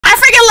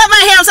let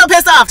my hair. I'm so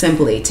pissed off.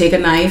 Simply take a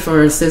knife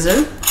or a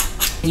scissor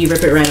and you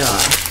rip it right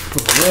off.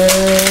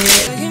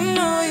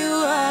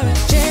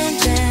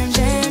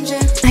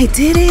 I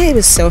did it. It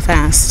was so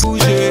fast.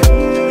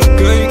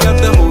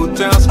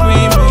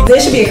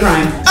 This should be a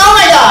crime. Oh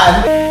my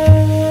god!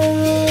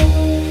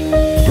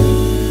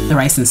 The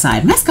rice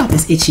inside. My scalp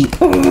is itchy.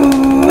 Oh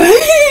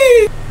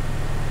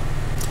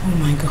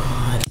my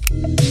god.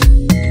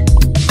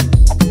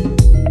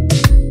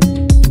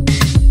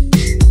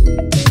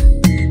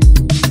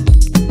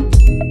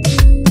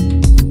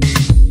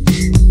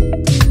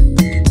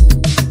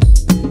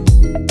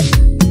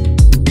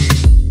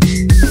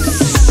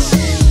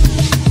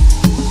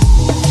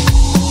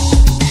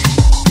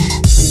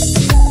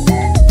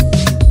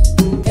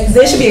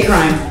 This should be a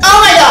crime. Oh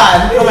my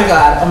god! Oh my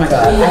god! Oh my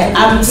god!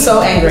 I'm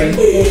so angry.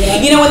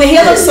 You know, when the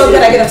hair looks so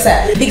good, I get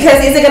upset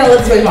because is it gonna look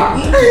this way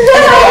tomorrow? And the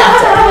day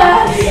after.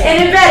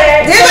 And it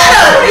better. It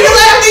better. Because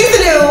I have things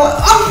to do.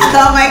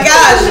 Oh my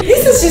gosh!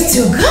 This is just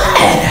too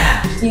good.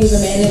 Use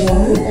a man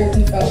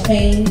who felt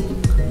pain.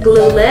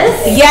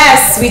 Glueless.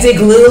 Yes, we did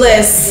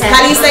glueless.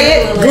 How do you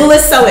say it?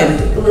 Glueless sewing.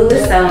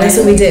 Glueless sewing. That's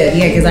what we did.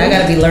 Yeah, because I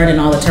gotta be learning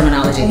all the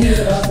terminology.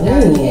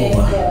 Ooh.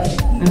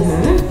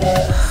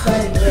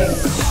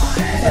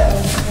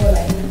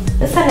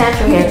 It's a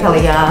natural hair color,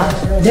 y'all.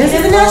 This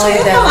is a natural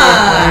hair color.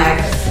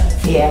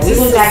 Yeah, we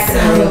went back to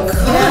the roots.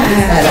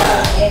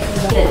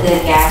 Get a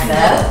good gas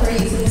up.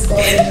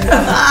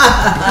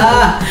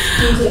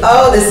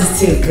 Oh, this is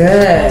too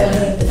good.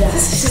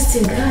 This is just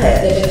too good.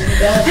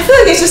 I feel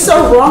like it's just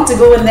so wrong to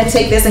go and then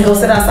take this and go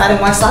sit outside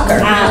and watch soccer.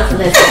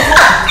 Listen.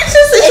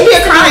 It should be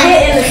a crime.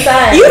 In the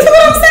sun. You see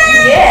what I'm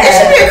saying? Yeah. It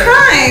should be a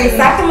crime.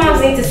 Soccer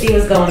moms need to see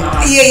what's going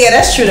on. Yeah,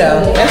 that's true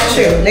though. That's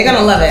true. They're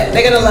gonna love it.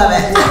 They're gonna love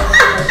it.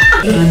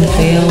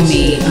 Unveil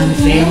me.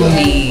 Unveil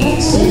me.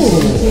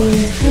 Ooh.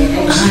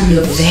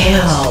 Unveil.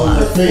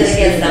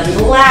 Get some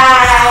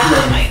black.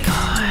 Oh my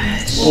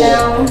gosh. You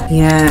know?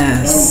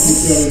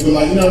 Yes. You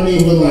know what I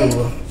mean? But like,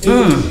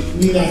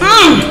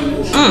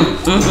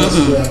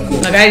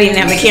 Look, I didn't even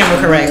have the camera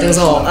correct. It was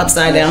all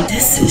upside down.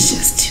 This is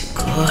just too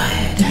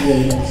good. yeah,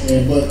 you know what I'm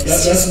saying? But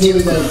that's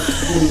really like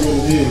really what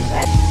it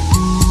is.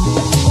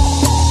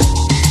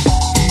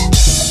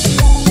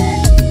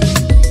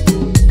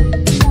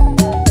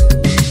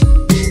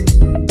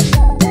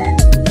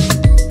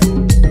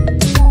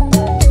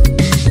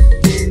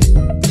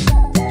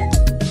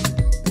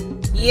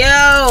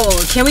 Yo,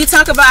 can we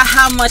talk about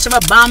how much of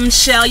a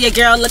bombshell your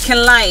girl looking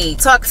like?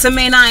 Talk to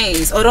me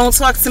nice or don't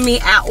talk to me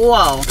at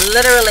all.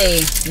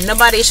 Literally,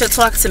 nobody should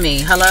talk to me.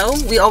 Hello?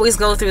 We always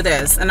go through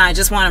this, and I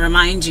just want to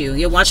remind you,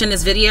 you're watching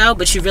this video,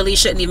 but you really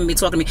shouldn't even be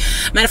talking to me.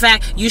 Matter of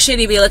fact, you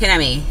shouldn't even be looking at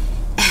me.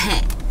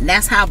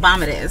 That's how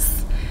bomb it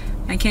is.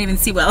 I can't even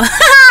see well.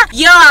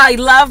 Yo, I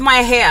love my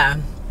hair.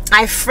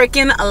 I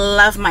freaking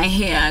love my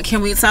hair. Can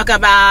we talk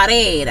about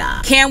it?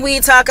 Can we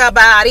talk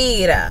about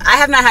it? I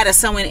have not had a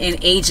sew-in in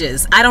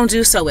ages. I don't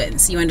do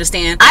sew-ins, you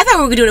understand? I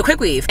thought we were doing a quick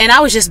weave, and I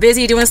was just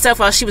busy doing stuff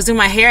while she was doing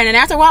my hair, and then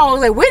after a while I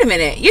was like, wait a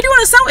minute, you're doing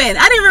a sew-in.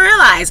 I didn't even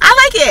realize.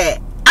 I like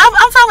it.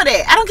 I'm fine with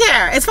it. I don't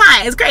care. It's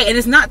fine. It's great. And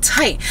it's not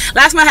tight.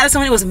 Last time I had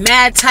someone, it was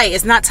mad tight.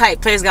 It's not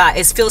tight. Praise God.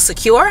 It feels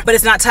secure, but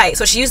it's not tight.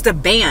 So she used the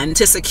band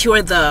to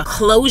secure the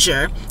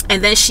closure,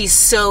 and then she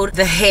sewed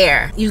the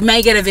hair. You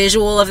may get a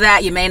visual of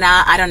that. You may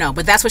not. I don't know.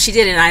 But that's what she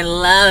did, and I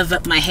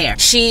love my hair.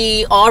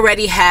 She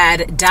already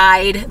had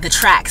dyed the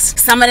tracks.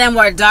 Some of them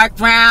were dark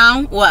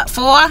brown. What,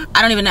 4? I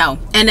don't even know.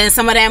 And then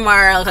some of them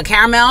are like a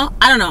caramel.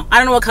 I don't know. I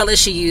don't know what colors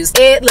she used.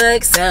 It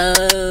looks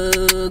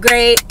so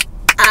great.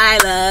 I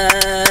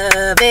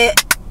love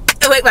it.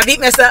 Oh, wait, my beat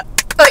messed up.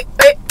 Wait.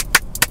 I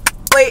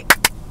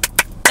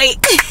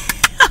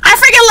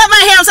freaking love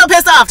my hair. I'm so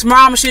pissed off.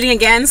 Tomorrow I'm shooting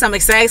again, so I'm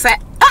excited. I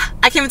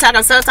can't even talk.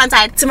 I'm so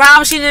tongue-tied. Tomorrow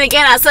I'm shooting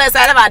again. I'm so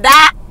excited about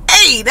that.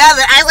 Hey, now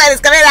the accent is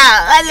coming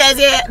out.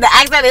 The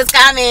accent is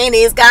coming.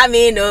 It's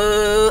coming.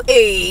 No,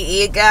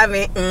 hey, it got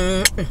me.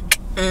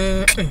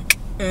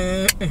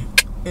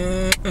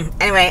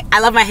 Anyway, I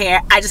love my hair.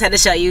 I just had to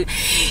show you.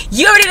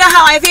 You already know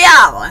how I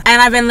feel,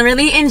 and I've been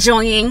really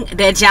enjoying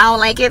that y'all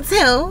like it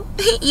too.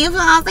 You feel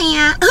what I'm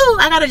saying? Ooh,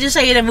 I gotta just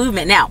show you the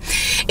movement. Now,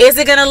 is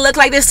it gonna look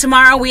like this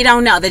tomorrow? We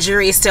don't know. The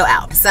jury is still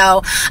out,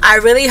 so I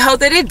really hope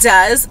that it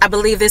does. I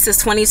believe this is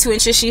 22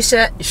 inches. She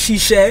said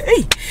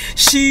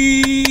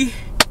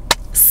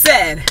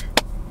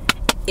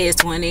is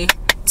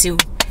 22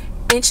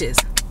 inches.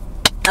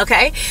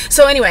 Okay,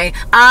 so anyway,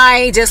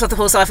 I just left the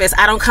post office.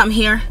 I don't come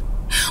here.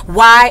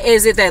 Why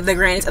is it that the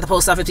grannies at the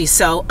post office be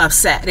so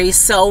upset? They be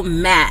so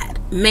mad.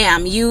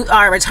 Ma'am, you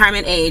are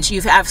retirement age.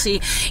 You've actually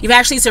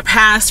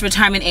surpassed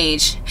retirement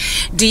age.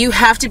 Do you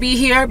have to be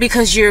here?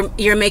 Because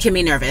you're making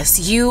me nervous.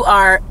 You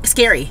are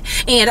scary,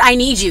 and I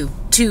need you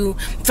to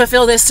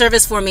fulfill this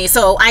service for me,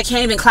 so I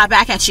can't even clap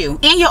back at you.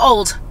 And you're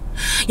old.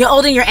 You're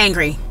old and you're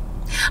angry.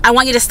 I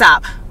want you to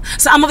stop.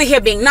 So I'm over here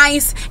being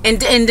nice,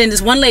 and then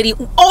this one lady,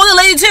 older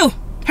lady too,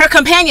 her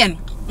companion,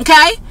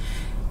 okay?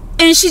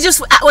 And she just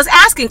was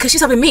asking because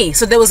she's helping me.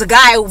 So there was a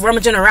guy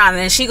rummaging around,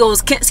 and she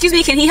goes, excuse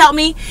me, can he help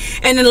me?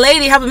 And then the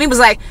lady helping me was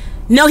like,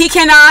 No, he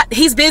cannot.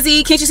 He's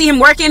busy. Can't you see him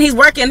working? He's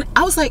working.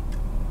 I was like,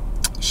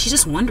 she's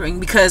just wondering,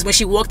 because when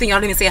she walked in, y'all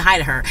didn't even say hi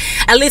to her.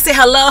 At least say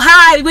hello,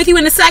 hi, I'll be with you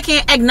in a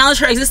second. Acknowledge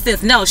her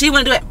existence. No, she didn't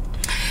want to do it.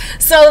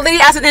 So the lady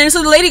asked, and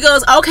so the lady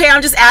goes, okay,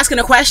 I'm just asking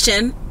a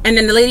question. And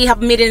then the lady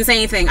helping me didn't say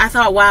anything. I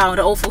thought, wow,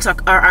 the old folks are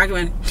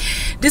arguing.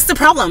 This is the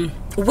problem.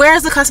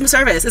 Where's the customer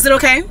service? Is it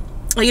okay?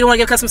 Oh, you don't want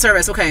to give customer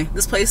service? Okay,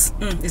 this place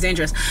is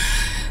dangerous.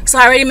 So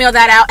I already mailed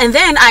that out, and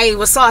then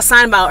I saw a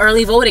sign about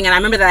early voting, and I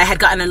remember that I had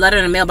gotten a letter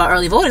in the mail about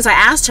early voting. So I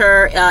asked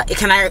her,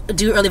 can I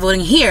do early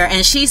voting here?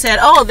 And she said,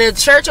 oh, the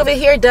church over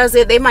here does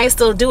it. They might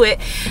still do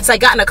it. So I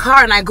got in a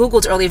car and I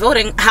Googled early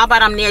voting. How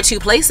about I'm near 2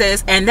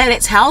 places? And then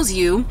it tells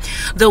you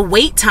the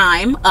wait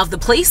time of the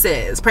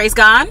places. Praise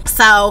God.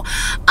 So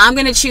I'm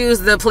going to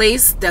choose the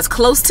place that's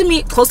close to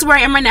me, close to where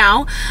I am right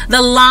now.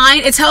 The line,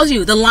 it tells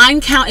you the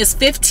line count is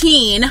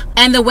 15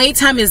 and the wait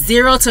time is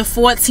 0 to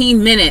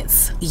 14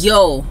 minutes.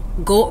 Yo,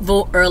 go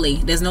vote early.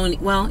 There's no,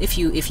 well, if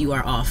you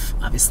are off,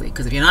 obviously,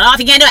 because if you're not off,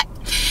 you can't do it.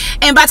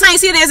 And by the time you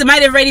see this, it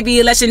might already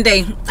be election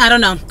day. I don't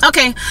know.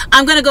 Okay,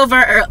 I'm gonna go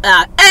ver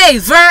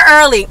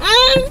early.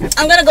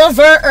 I'm gonna go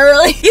ver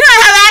early. You know,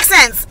 I have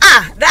accents.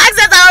 The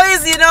accents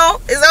always, you know,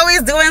 is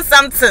always doing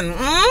something.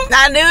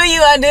 I knew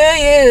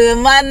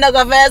you. Man, no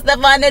go fast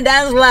up on the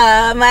dance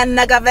floor. Man,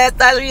 no go fast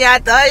touch me, I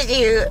touch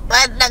you.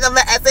 Man, no go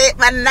fast, I say,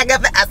 man, no go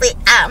fast, I say,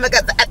 I'm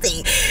gonna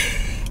say.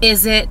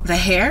 Is it the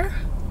hair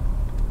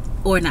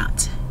or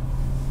not?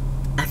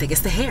 I think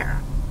it's the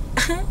hair.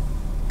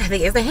 I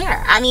think it's the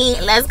hair. I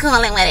mean, let's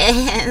call it what it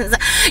is.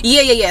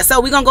 Yeah. So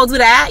we're gonna go do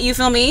that. You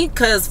feel me?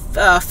 Because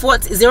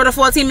 0 to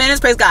 14 minutes.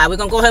 Praise God. We're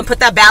gonna go ahead and put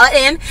that ballot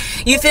in.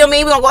 You feel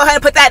me? We're gonna go ahead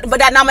and put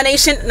that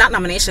nomination. Not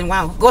nomination.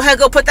 Wow. Go ahead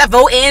and go put that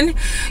vote in.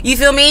 You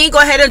feel me? Go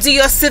ahead and do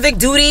your civic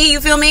duty. You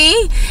feel me?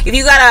 If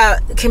you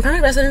got can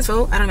permanent residents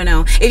vote? I don't even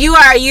know. If you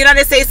are a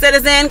United States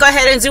citizen, go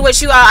ahead and do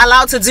what you are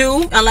allowed to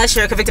do, unless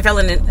you're a convicted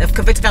felon.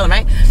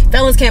 Right?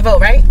 Felons can't vote,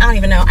 right? I don't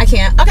even know. I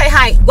can't. Okay.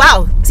 Hi.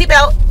 Wow.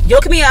 Seatbelt.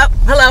 Yoking me up.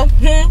 Hello.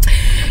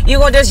 You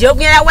gonna just yoke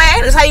me that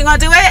way? That's how you gonna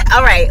do it?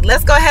 All right,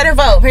 let's go ahead and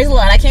vote. Praise the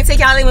Lord. I can't take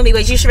y'all in with me,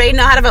 but you should already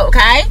know how to vote,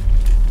 okay?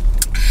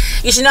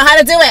 You should know how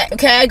to do it,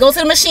 okay? Go to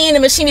the machine. The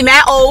machine be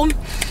mad old.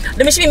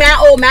 The machine be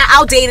mad old, mad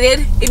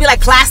outdated. It'd be like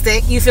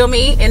plastic, you feel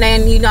me? And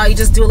then, you know, you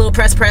just do a little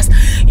press.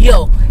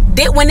 Yo,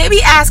 when they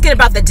be asking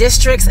about the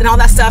districts and all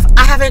that stuff,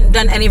 I haven't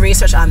done any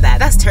research on that.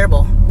 That's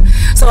terrible.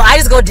 So I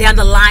just go down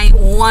the line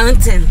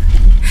wanting.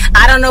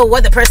 I don't know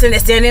what the person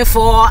is standing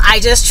for. I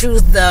just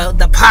choose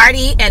the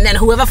party, and then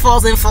whoever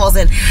falls in, falls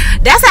in.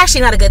 That's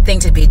actually not a good thing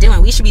to be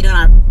doing. We should be doing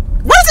our...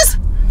 What is this?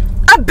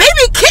 A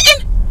baby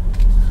kitten?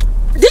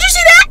 Did you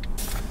see that?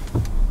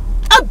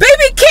 A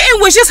baby kitten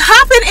was just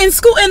hopping and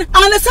scooting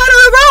on the side of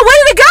the road. Where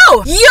did it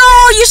go? Yo,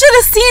 you should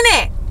have seen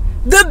it.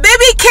 The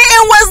baby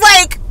kitten was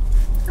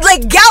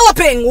like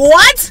galloping.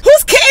 What?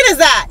 Whose kitten is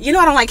that? You know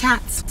I don't like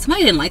cats.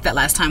 Somebody didn't like that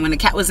last time when the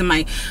cat was in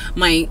my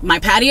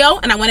patio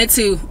and I wanted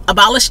to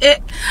abolish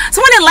it.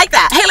 Someone didn't like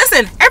that. Hey,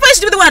 listen, everybody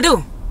should do what they want to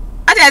do.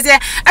 I just said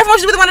everyone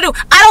should do what they want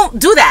to do. I don't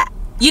do that.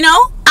 You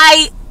know,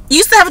 I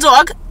used to have a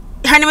dog.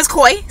 Her name was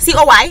Coy,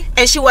 C-O-Y,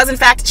 and she was in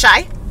fact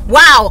shy.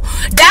 Wow,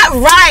 that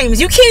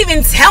rhymes. You can't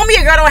even tell me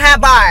a girl don't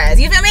have bars.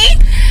 You feel me?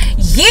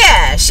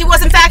 Yeah, she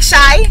was in fact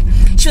shy.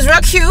 She was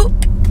real cute.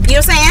 You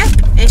know what I'm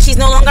saying? And she's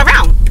no longer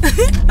around.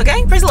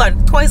 Okay? Praise the Lord.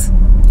 Koi's.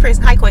 Praise.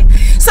 Hi, Koi.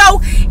 So,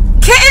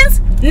 kittens?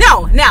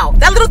 No. Now,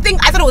 that little thing,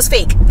 I thought it was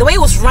fake. The way it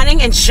was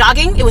running and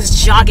jogging, it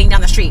was jogging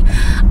down the street.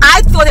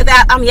 I thought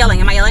that I'm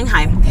yelling. Am I yelling?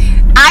 Hi.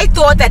 I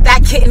thought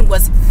that kitten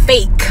was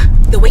fake.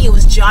 The way it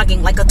was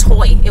jogging like a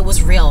toy. It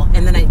was real.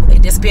 And then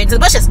it disappeared into the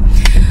bushes.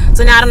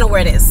 So now I don't know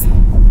where it is.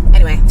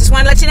 Anyway, just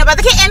want to let you know about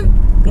the kitten.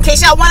 In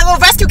case y'all want to go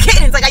rescue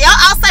kittens. Like, are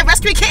y'all outside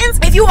rescuing kittens?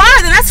 If you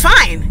are, then that's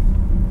fine.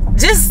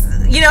 Just,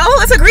 you know,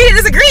 let's agree to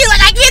disagree.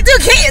 Like, I can't do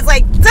kids.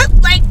 Like,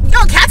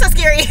 yo, cats are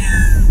scary.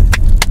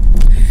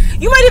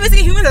 You might even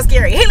say humans are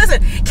scary. Hey,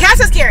 listen,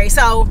 cats are scary.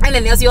 So, and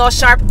then nails you all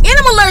sharp. And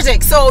I'm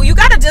allergic. So, you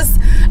gotta just,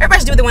 everybody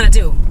should do what they want to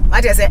do.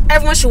 Like I said,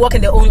 everyone should walk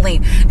in their own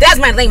lane. That's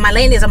my lane. My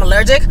lane is I'm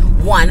allergic.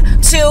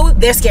 1. 2,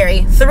 they're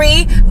scary.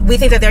 3, we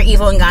think that they're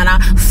evil in Ghana.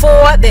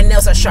 4, their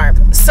nails are sharp.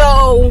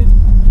 So,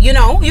 you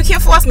know, you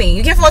can't force me.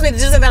 You can't force me to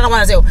do something I don't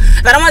want to do.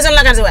 If I don't want to do it,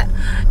 I'm not going to do it.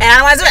 And I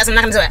don't want to do it, so I'm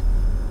not going to do it.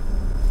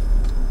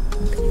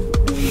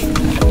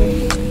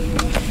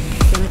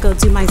 Go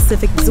do my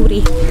civic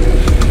duty.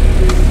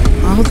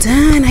 All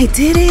done. I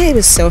did it. It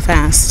was so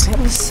fast. That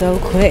was so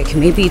quick.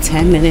 Maybe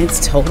 10 minutes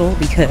total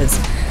because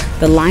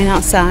the line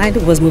outside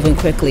was moving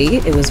quickly.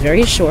 It was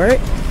very short.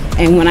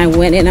 And when I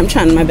went in, I'm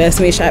trying my best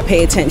to make sure I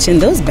pay attention.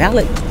 Those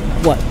ballot,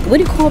 what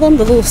do you call them?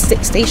 The little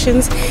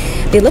stations.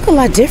 They look a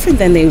lot different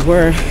than they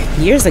were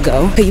years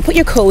ago. So you put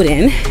your code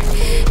in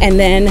and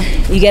then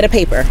you get a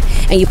paper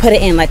and you put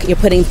it in like you're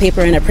putting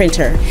paper in a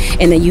printer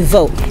and then you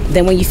vote.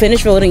 Then when you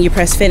finish voting, you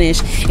press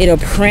finish. It'll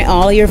print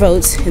all your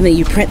votes and then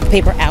you print the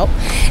paper out.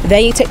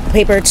 Then you take the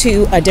paper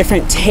to a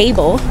different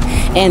table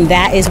and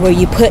that is where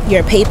you put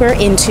your paper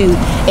into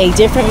a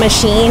different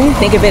machine.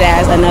 Think of it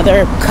as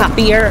another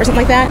copier or something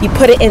like that. You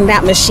put it in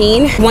that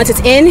machine. Once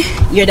it's in,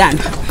 you're done.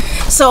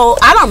 So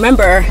I don't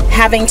remember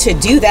having to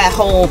do that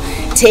whole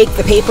take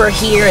the paper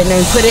here and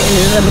then put it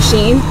in the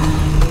machine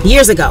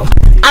years ago.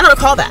 I don't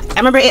recall that. I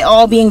remember it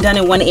all being done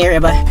in one area,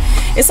 but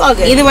it's all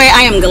good. Either way,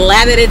 I am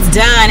glad that it's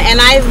done, and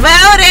I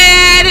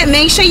voted.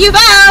 Make sure you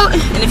vote.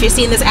 And if you're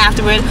seeing this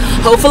afterward,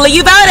 hopefully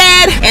you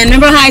voted. And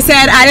remember how I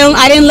said I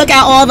didn't look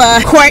at all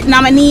the court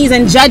nominees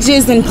and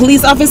judges and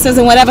police officers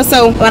and whatever.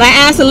 So when I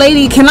asked the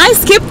lady, can I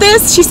skip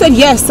this? She said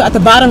yes. So at the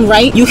bottom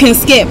right, you can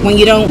skip when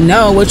you don't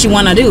know what you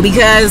want to do,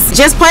 because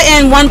just put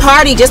in one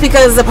party just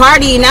because it's a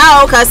party,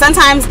 no, because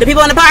sometimes the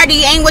people in the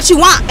party ain't what you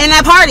want in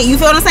that party. You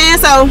feel what I'm saying?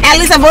 So at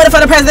least I voted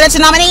for the presidential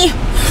nominee.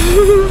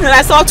 And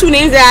I saw two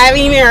names that I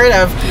haven't even heard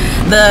of.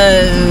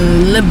 The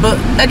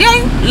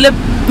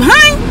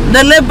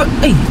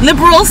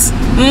liberals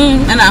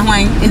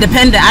and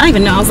independent. I don't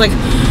even know. I was like,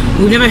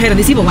 we've never heard of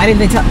these people. Why didn't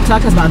they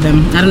talk us about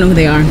them? I don't know who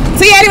they are.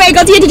 So yeah, anyway,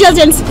 go do your due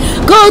diligence.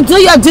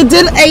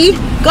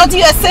 Go do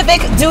your civic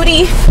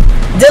duty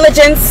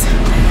diligence.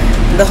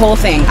 The whole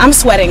thing. I'm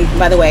sweating,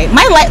 by the way.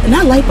 Not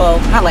lipo.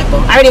 I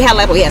already had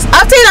lipo, yes.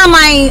 Update on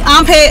my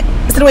armpit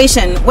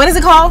situation. What is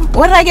it called?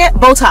 What did I get?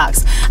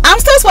 Botox. I'm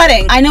still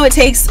sweating. I know it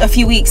takes a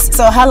few weeks.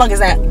 So how long is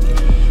that?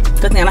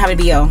 Good thing I don't have a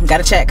BO.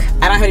 Gotta check.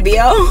 I don't have a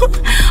BO.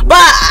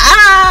 But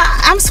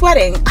I'm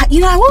sweating.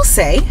 You know, I will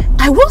say,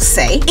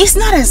 it's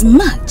not as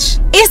much.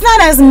 It's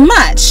not as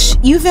much.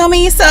 You feel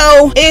me?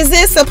 So is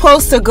this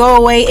supposed to go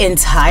away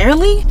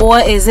entirely? Or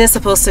is this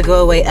supposed to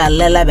go away a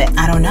little bit?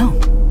 I don't know.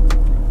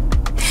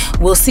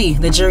 We'll see.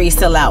 The jury's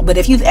still out. But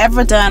if you've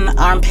ever done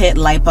armpit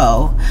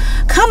lipo,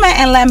 comment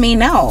and let me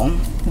know.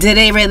 Did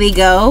it really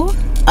go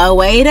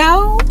away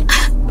though?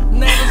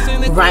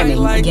 Rhyming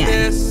like again.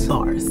 This.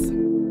 Bars.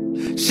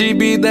 She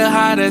be the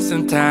hottest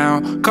in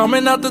town,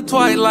 coming out the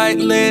twilight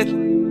lit.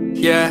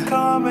 Yeah,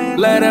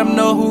 let them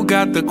know who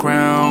got the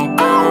crown.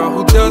 Girl,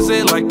 who does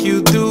it like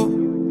you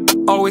do.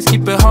 Always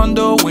keep it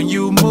hundo when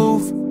you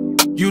move.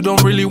 You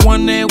don't really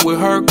want it with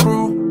her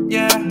crew.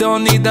 Yeah,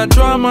 don't need that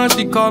drama,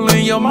 she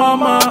calling your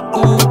mama.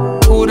 Ooh,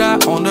 who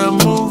that on the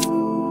move?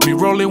 We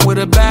rolling with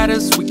the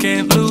baddest, we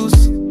can't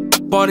lose.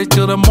 Party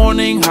till the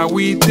morning, how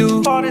we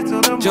do.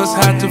 Just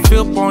had to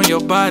feel on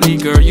your body,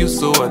 girl, you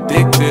so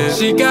addicted.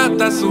 She got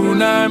that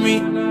tsunami.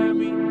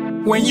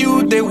 When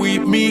you there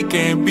with me,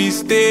 can't be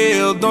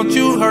still. Don't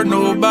you hurt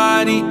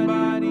nobody.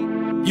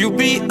 You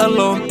be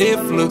alone if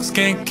looks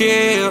can't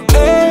kill.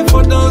 Hey,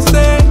 for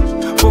danser,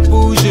 for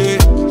bouger.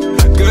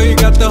 Girl, you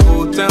got the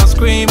whole town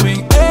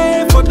screaming.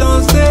 Hey, for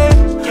danser,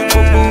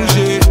 for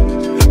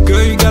bouger.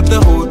 Girl, you got the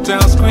whole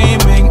town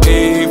screaming.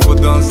 Hey, for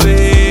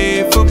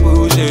danser, for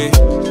bouger.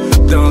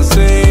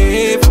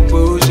 Danser, for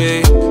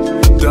bouger.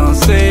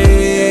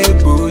 Danser,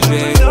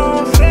 bouger.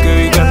 Girl,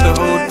 you got the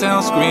whole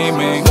town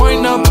screaming.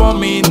 Wind up on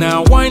me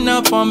now, wind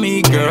up on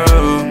me,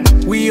 girl.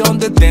 We on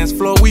the dance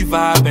floor, we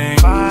vibing.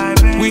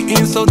 We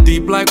in so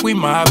deep like we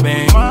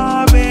mobbing.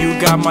 You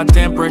got my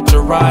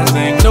temperature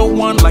rising. No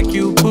one like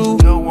you, boo.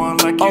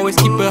 Always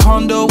keep it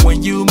hundo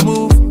when you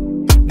move.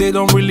 They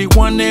don't really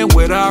want it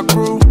with our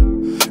crew.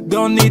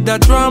 Don't need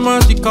that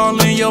drama, she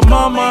calling your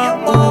mama.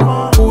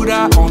 Ooh, who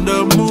that on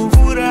the move?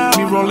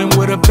 We rolling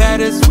with the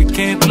baddest, we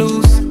can't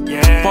lose.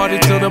 Party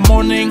till the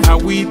morning, how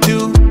we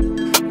do.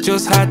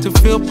 Just had to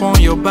feel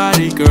on your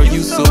body, girl,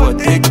 you so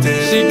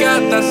addicted. She got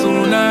that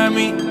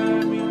tsunami.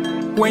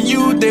 When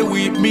you there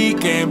with me,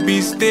 can't be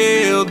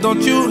still.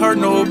 Don't you hurt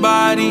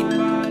nobody.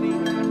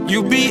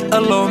 You be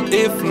alone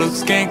if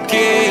looks can't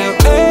kill.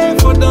 Hey,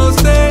 for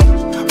danser,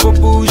 for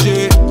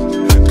bouger.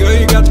 Girl,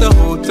 you got the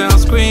whole town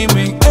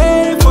screaming.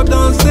 Hey, for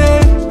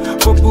danser,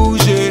 for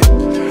bouger.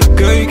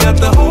 Girl, you got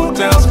the whole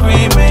town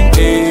screaming.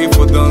 Hey,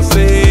 for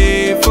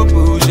danser, for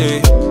bouger.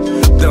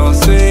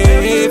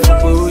 Danser, for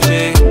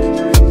bouger.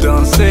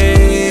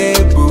 Danser,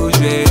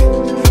 bouger.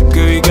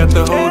 Girl, you got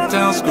the whole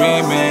town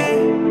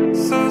screaming.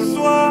 Ce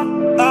soir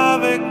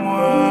avec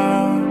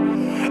moi,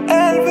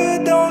 elle veut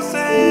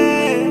danser.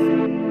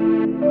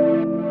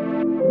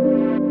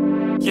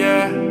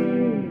 Yeah.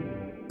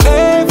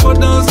 Hey, for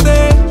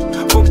danser,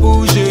 for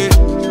bouger.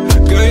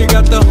 Girl, you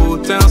got the whole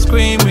town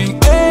screaming.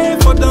 Hey,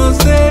 for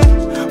danser,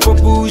 for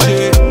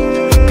bouger.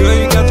 Girl,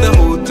 you got the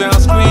whole town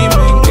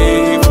screaming.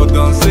 Hey, for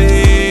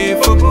danser,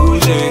 for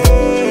bouger.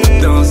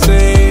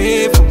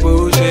 Danser, for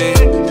bouger.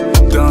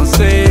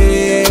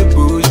 Danser,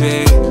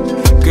 bouger.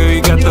 Girl,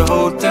 you got the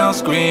whole town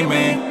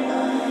screaming.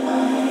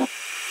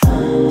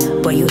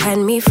 Boy, you had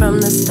me from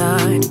the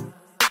start.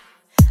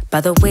 By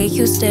the way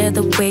you stared,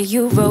 the way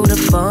you rolled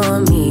up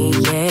on me,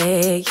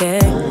 yeah,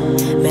 yeah.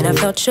 Man, I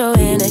felt your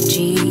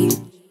energy.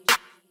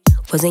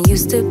 Wasn't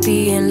used to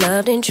being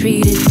loved and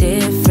treated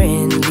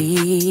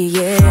differently,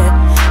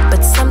 yeah.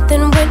 But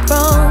something went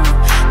wrong,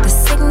 the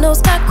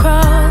signals got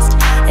crossed,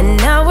 and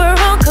now we're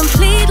on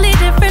completely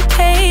different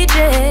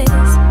pages.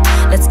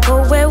 Let's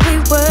go where we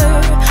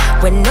were,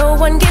 where no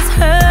one gets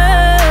hurt.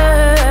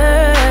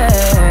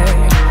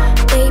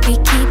 Baby,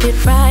 keep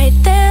it right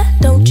there,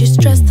 don't you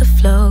stress the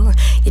flow.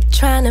 You're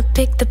trying to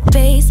pick the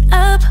pace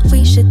up,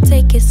 we should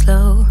take it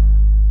slow.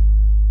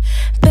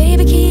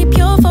 Baby, keep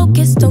your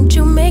focus, don't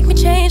you make me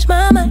change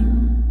my mind.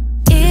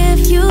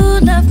 if you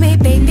love me,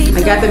 baby.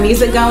 I got the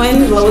music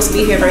going. Lois will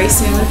be here very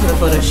soon for the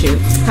photo shoot.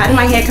 How did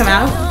my hair come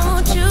out?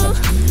 Don't you,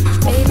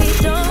 baby,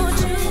 don't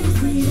you?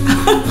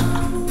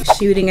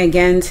 Shooting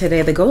again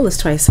today. The goal is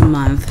twice a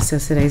month, so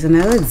today's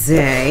another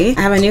day.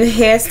 I have a new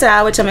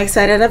hairstyle, which I'm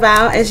excited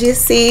about, as you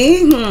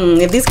see.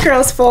 If these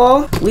curls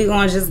fall, we're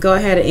gonna just go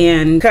ahead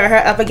and cut her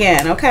up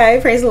again, okay?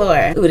 Praise the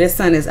Lord. Ooh, this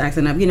sun is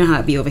acting up. You know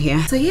how it be over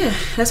here. So yeah,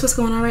 that's what's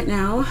going on right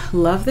now.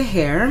 Love the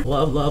hair.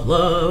 Love, love,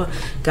 love.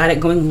 Got it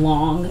going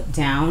long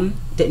down.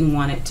 Didn't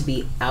want it to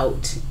be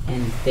out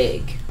and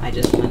big. I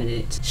just wanted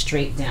it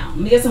straight down. Let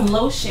me get some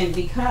lotion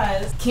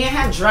because can't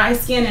have dry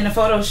skin in a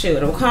photo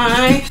shoot,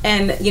 okay?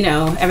 And you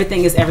know,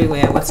 everything is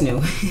everywhere. What's new?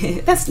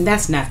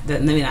 that's not,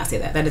 let me not say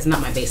that. That is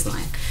not my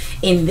baseline.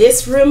 In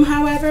this room,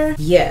 however,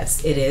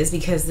 yes, it is,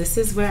 because this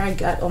is where I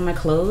got all my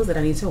clothes that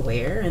I need to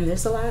wear, and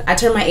there's a lot. I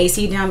turned my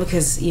AC down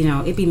because, you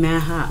know, it'd be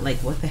mad hot. Like,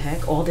 what the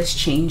heck? All this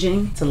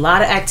changing. It's a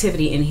lot of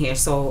activity in here,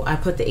 so I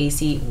put the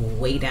AC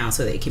way down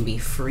so that it can be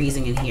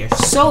freezing in here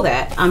so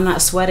that I'm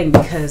not sweating,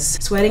 because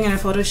sweating in a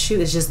photo shoot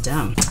is just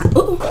dumb.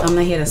 Ooh, I'm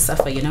not here to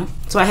suffer, you know?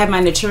 So I have my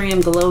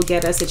Naturium Glow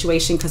Getter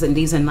situation because it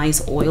needs a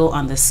nice oil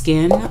on the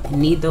skin.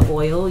 Need the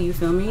oil, you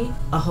feel me?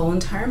 A whole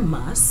entire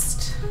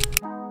must.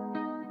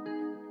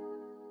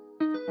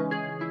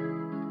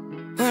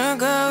 When I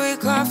go with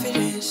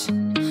confidence,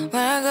 when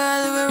I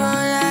go we roll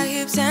our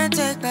hips and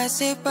take a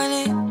sip on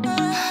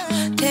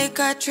it, take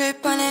a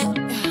trip on it.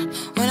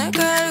 When I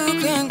go,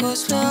 you can go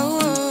slow,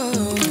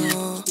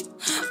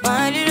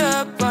 wind it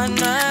up all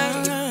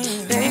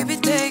night, baby,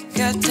 take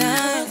your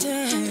time,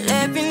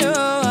 let me know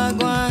I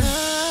want.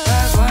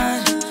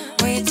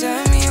 When you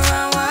turn me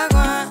around, I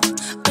want.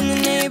 When the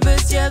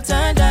neighbors yell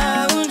turn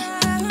down,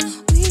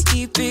 we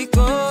keep it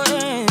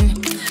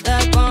going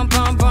like bum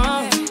bum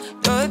bum.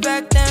 Throw it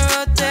back then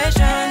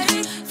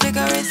rotation,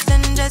 flicker wrist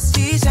and just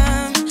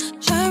season,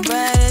 shine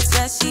bright as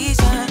that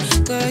season.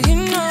 Girl, you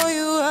know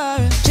you are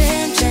a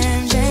jam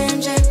jam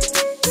jam jam,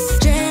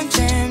 jam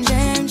jam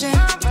jam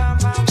jam,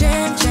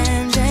 jam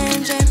jam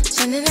jam jam.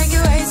 Sounding like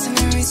you're wasting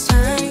every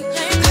time.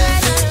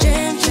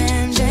 Jam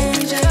jam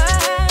jam jam,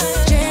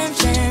 jam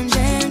jam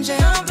jam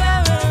jam,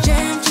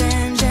 jam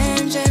jam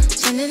jam jam.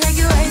 Sounding like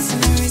you're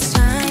wasting every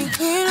time.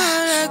 We know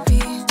like me,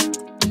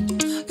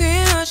 we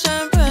know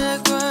shine bright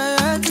like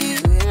royalty.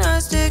 We know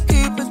stay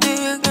keep a day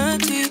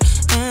guarantee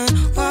and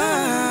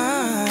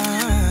wine.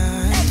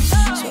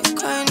 So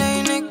kind of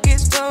your neck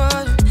is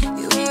stolen.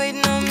 You been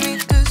waiting on me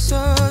to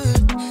solve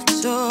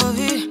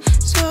it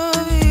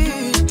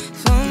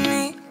for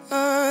me.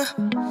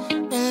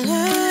 And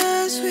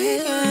last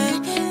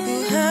weekend you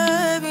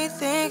had me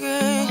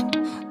thinking,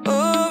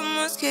 oh,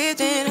 must keep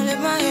thinking,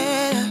 lift my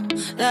head up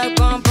like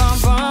bum bum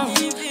bum.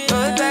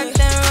 Throw it back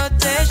then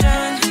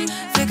rotation,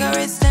 flicker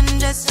wrist and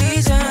just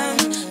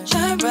season,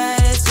 shine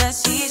bright as that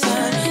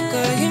season.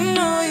 Girl, you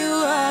know you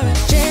are a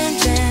jam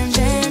jam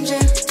jam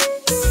jam,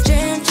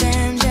 jam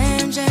jam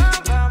jam jam,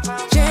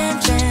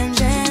 jam jam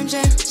jam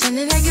jam.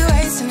 Sounding like you're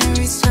wasting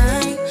every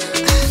time.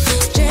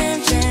 Jam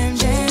jam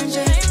jam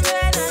jam,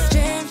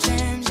 jam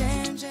jam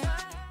jam jam.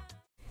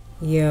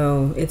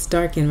 Yo, it's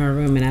dark in my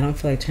room and I don't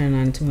feel like turning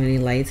on too many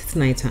lights. It's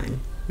nighttime.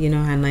 You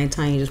know how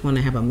nighttime you just want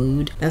to have a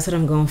mood? That's what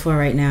I'm going for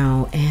right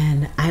now.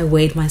 And I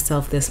weighed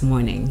myself this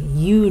morning.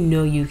 You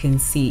know you can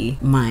see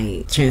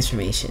my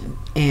transformation.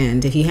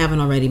 And if you haven't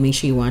already, make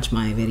sure you watch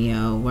my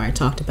video where I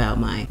talked about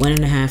my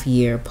 1.5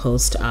 year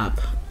post-op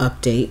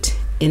update,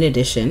 in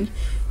addition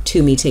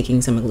to me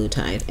taking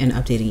semaglutide and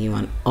updating you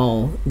on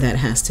all that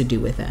has to do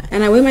with that.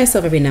 And I weigh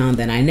myself every now and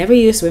then. I never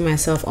used to weigh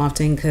myself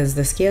often because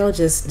the scale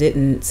just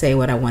didn't say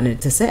what I wanted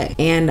it to say.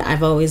 And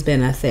I've always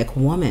been a thick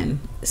woman.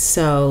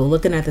 So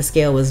looking at the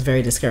scale was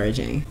very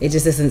discouraging. It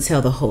just doesn't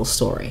tell the whole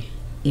story.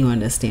 You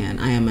understand?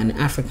 I am an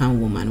African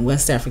woman,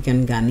 West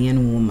African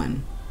Ghanaian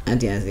woman. So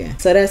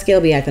that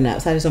scale be acting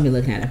up, so I just don't be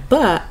looking at it.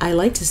 But I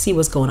like to see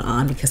what's going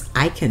on because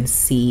I can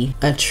see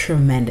a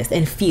tremendous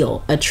and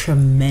feel a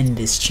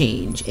tremendous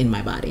change in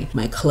my body.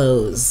 My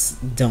clothes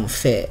don't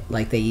fit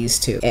like they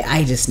used to.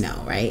 I just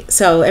know, right?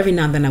 So every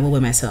now and then I will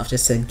weigh myself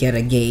just to get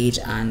a gauge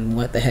on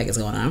what the heck is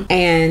going on.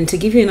 And to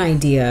give you an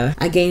idea,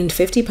 I gained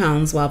 50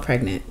 pounds while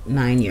pregnant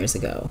 9 years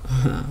ago.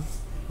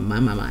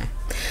 My.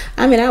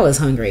 I mean, I was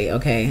hungry,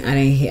 okay? I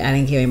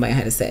didn't care what anybody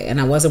had to say. And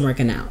I wasn't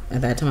working out.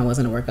 At that time, I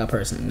wasn't a workout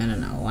person.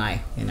 No.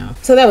 Why? You know?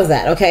 So that was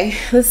that, okay?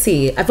 Let's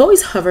see. I've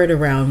always hovered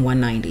around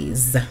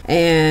 190s.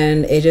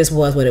 And it just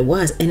was what it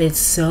was. And it's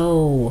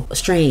so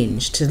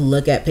strange to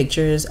look at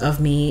pictures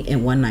of me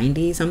in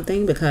 190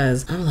 something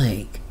because I'm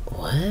like,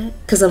 what?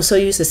 Because I'm so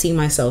used to seeing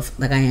myself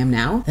like I am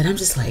now that I'm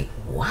just like,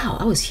 wow,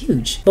 I was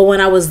huge. But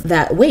when I was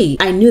that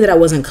weight, I knew that I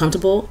wasn't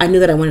comfortable. I knew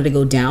that I wanted to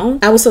go down.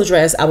 I was still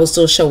dressed. I would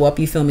still show up,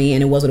 you feel me?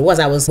 And it was what it was.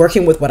 I was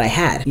working with what I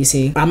had, you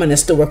see? I'm gonna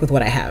still work with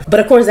what I have. But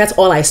of course, that's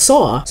all I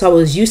saw. So I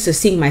was used to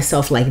seeing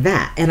myself like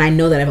that. And I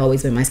know that I've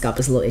always been, my scalp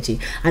is a little itchy.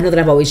 I know that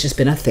I've always just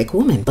been a thick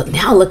woman. But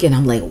now looking,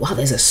 I'm like, wow,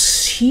 there's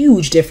a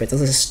huge difference.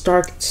 There's a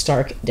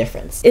stark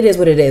difference. It is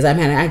what it is. I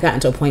mean, I got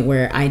into a point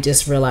where I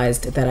just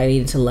realized that I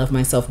needed to love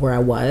myself where I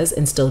was dress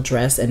and still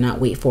dress and not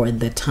wait for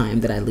the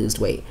time that I lost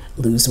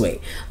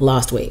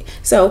weight.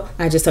 So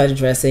I just started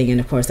dressing, and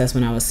of course that's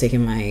when I was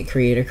taking my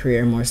creator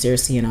career more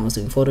seriously, and I was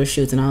doing photo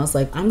shoots, and I was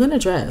like, I'm gonna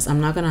dress,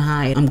 I'm not gonna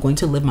hide, I'm going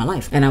to live my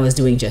life. And I was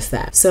doing just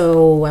that.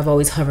 So I've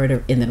always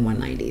hovered in the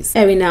 190s.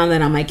 Every now and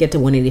then I might get to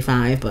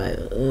 185,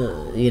 but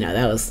you know,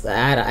 that was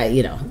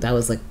that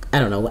was like, I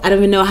don't know, I don't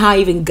even know how I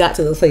even got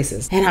to those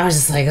places. And I was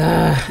just like,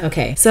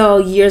 okay. So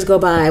years go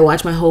by, I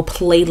watched my whole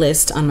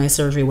playlist on my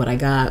surgery, what I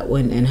got,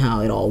 when and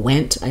how it all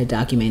went. I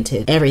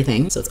documented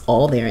everything, so it's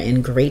all there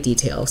in great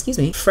detail. Excuse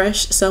me,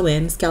 fresh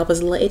sew-in, scalp is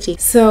a little itchy.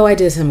 So I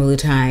did some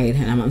semaglutide,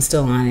 and I'm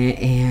still on it,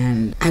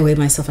 and I weighed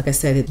myself, like I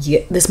said,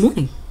 this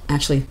morning.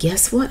 Actually,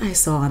 guess what I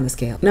saw on the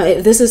scale? No,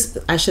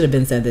 I should have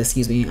been said this,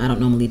 excuse me. I don't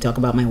normally talk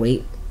about my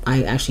weight.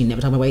 I actually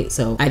never talk about weight,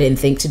 so I didn't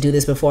think to do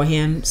this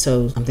beforehand,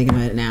 so I'm thinking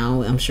about it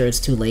now. I'm sure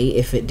it's too late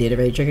if it did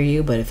already trigger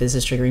you, but if this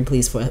is triggering,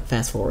 please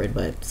fast forward.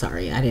 But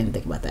sorry, I didn't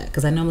think about that,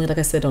 because I normally, like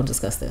I said, don't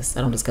discuss this.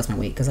 I don't discuss my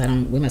weight because I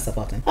don't weigh myself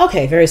often.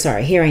 Okay, very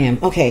sorry. Here I am.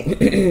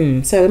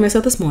 Okay, so I weighed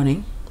myself this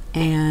morning,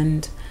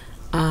 and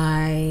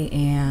I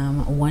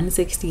am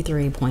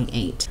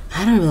 163.8. I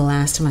don't remember the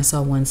last time I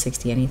saw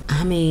 160 anything.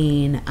 I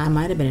mean, I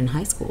might have been in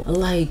high school.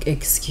 Like,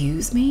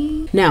 excuse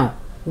me? Now,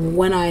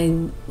 when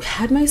I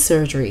had my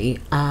surgery,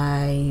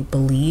 I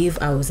believe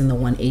I was in the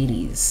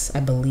 180s, I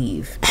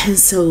believe. And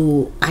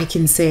so I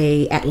can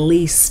say at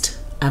least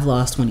I've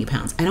lost 20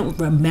 pounds. I don't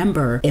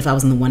remember if I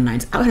was in the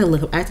 190s. I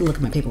had to look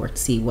at my paperwork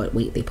to see what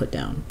weight they put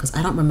down, because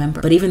I don't remember.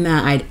 But even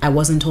that, I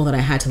wasn't told that I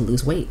had to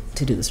lose weight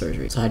to do the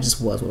surgery. So I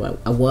just was what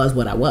I was.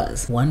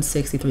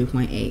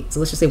 163.8. So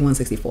let's just say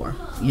 164,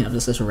 you know,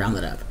 just to round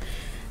it up.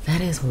 That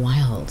is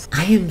wild.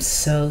 I am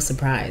so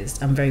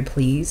surprised. I'm very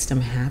pleased. I'm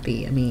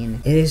happy. I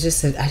mean, it is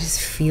just, I just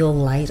feel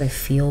light. I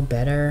feel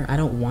better. I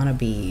don't want to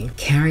be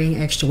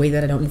carrying extra weight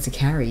that I don't need to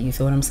carry. You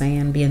feel what I'm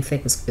saying? Being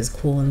thick is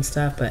cool and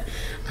stuff, but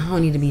I don't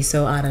need to be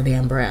so out of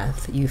damn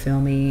breath. You feel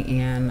me?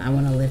 And I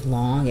want to live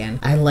long, and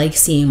I like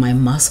seeing my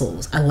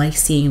muscles. I like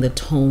seeing the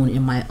tone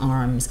in my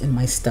arms, in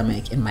my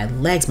stomach, in my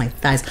legs, my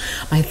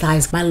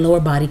thighs. My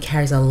lower body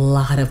carries a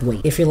lot of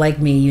weight. If you're like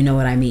me, you know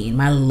what I mean.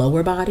 My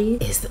lower body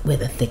is where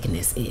the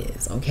thickness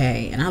is,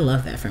 okay? And I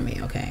love that for me,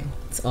 okay?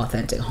 It's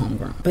authentic,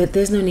 homegrown. But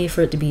there's no need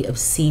for it to be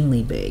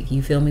obscenely big,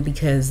 you feel me?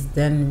 Because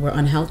then we're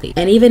unhealthy.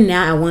 And even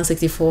now at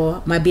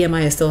 164, my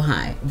BMI is still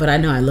high, but I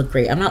know I look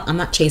great. I'm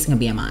not chasing a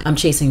BMI. I'm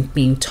chasing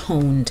being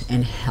toned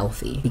and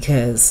healthy,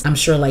 because I'm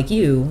sure, like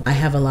you, I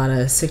have a lot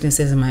of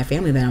sicknesses in my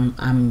family that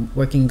I'm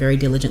working very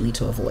diligently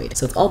to avoid.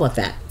 So it's all about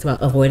that. It's about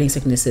avoiding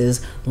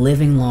sicknesses,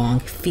 living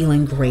long,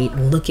 feeling great,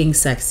 looking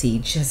sexy,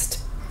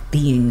 just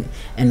being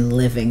and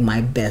living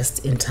my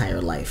best entire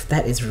life.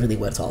 That is really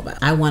what it's all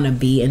about. I want to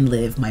be and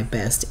live my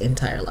best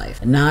entire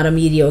life. Not a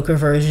mediocre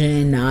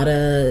version, not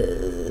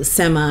a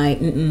semi,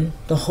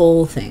 the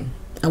whole thing.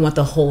 I want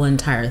the whole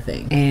entire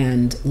thing.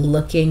 And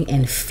looking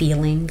and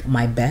feeling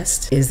my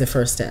best is the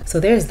first step.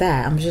 So there's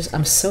that.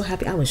 I'm so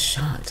happy. I was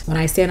shocked. When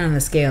I stand on the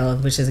scale,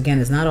 which is, again,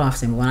 is not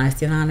often, but when I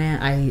stand on it,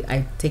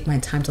 I take my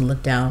time to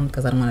look down,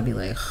 because I don't want to be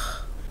like,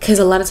 because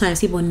a lot of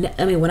times people,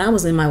 I mean, when I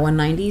was in my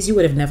 190s, you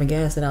would have never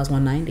guessed that I was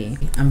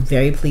 190. I'm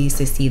very pleased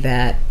to see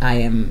that. I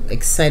am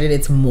excited.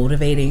 It's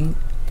motivating.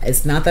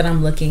 It's not that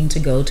I'm looking to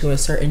go to a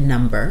certain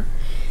number.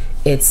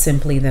 It's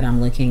simply that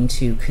I'm looking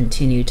to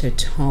continue to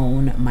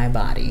tone my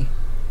body,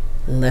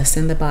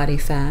 lessen the body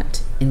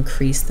fat,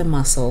 increase the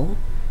muscle,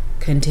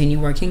 continue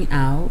working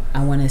out.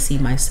 I want to see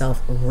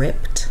myself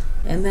ripped,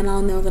 and then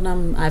I'll know that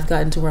I've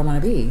gotten to where I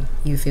want to be.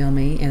 You feel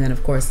me? And then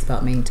of course it's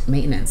about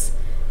maintenance.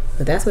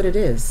 But that's what it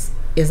is.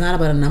 It's not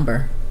about a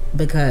number,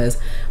 because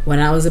when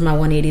I was in my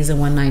 180s and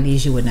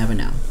 190s, you would never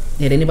know.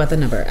 It ain't about the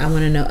number. I want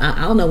to know.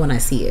 I'll know when I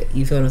see it.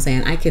 You feel what I'm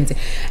saying? I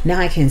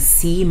can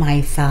see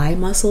my thigh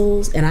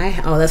muscles, and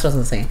that's what I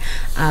was saying.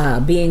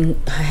 Being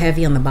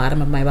heavy on the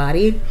bottom of my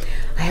body,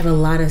 I have a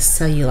lot of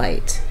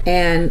cellulite,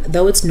 and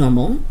though it's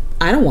normal,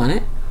 I don't want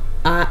it.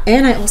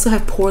 And I also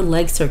have poor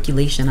leg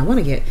circulation. I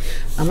want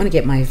to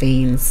get my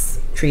veins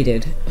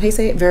treated. How you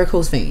say it?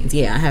 Varicose veins.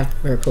 Yeah, I have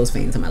varicose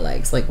veins in my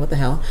legs. Like, what the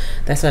hell?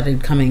 That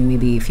started coming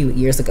maybe a few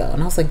years ago,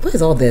 and I was like, what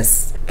is all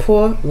this?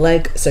 Poor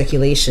leg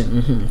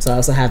circulation. So I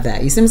also have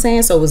that. You see what I'm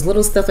saying? So it was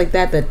little stuff like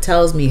that that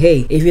tells me,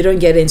 hey, if you don't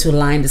get into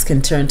line, this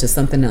can turn to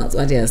something else.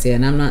 I guess, yeah,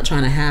 and I'm not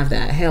trying to have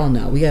that. Hell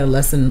no. We gotta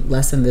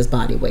lessen this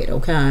body weight,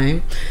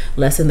 okay?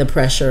 Lessen the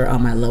pressure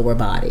on my lower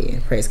body.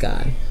 Praise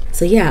God.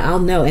 So yeah, I'll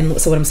know.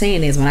 And so what I'm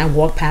saying is, when I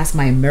walk past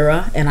my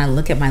mirror and I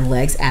look at my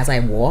legs as I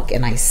walk,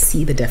 and I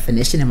see the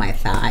definition in my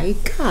thigh,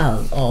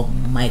 God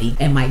almighty,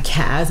 and my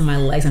calves and my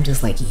legs, I'm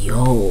just like,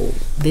 yo,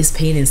 this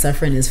pain and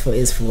suffering is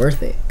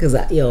worth it. Because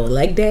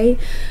leg day,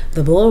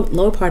 the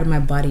lower part of my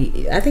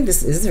body, I think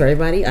this is for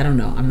everybody. I don't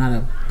know. I'm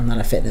not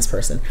a fitness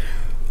person.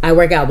 I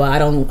work out, but I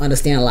don't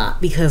understand a lot,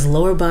 because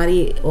lower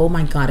body, oh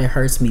my God, it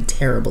hurts me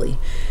terribly.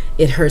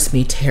 It hurts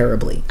me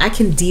terribly. I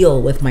can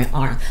deal with my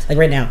arm. Like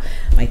right now,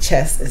 my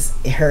chest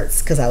it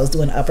hurts because I was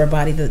doing upper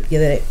body the other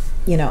day.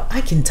 You know,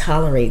 I can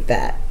tolerate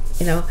that.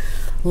 You know,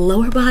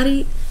 lower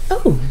body,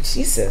 oh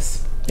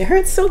Jesus. It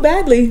hurts so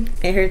badly.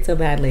 It hurts so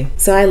badly.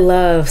 So I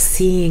love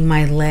seeing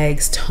my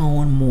legs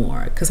tone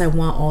more because I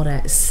want all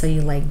that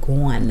cellulite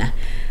gone.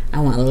 I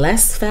want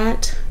less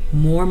fat,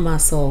 more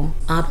muscle,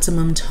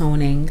 optimum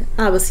toning.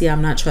 Obviously,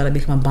 I'm not trying to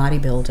become a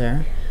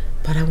bodybuilder,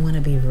 but I want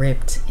to be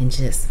ripped and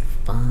just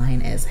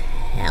fine as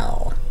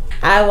hell.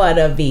 I want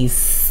to be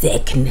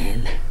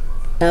sickening.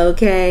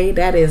 Okay,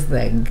 that is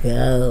the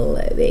goal,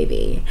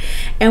 baby.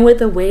 And with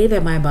the way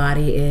that my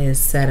body is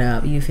set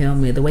up, you feel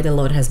me? The way the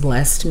Lord has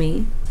blessed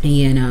me,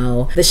 you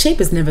know, the shape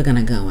is never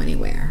gonna go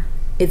anywhere.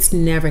 It's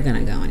never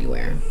gonna go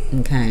anywhere.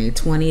 Okay,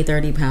 20,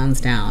 30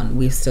 pounds down,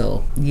 we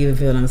still, you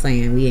feel what I'm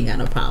saying? We ain't got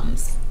no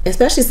problems.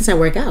 Especially since I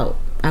work out.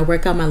 I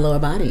work out my lower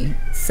body.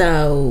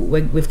 So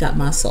we've got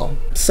muscle.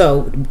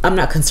 So I'm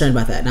not concerned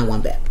about that, not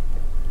one bit.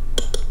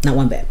 Not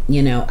one bit.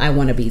 You know, I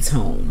wanna be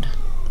toned.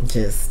 I'm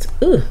just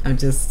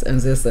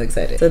so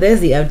excited. So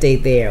there's the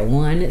update there.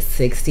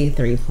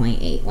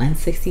 163.8.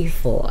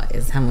 164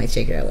 is how much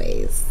your girl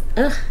weighs.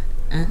 So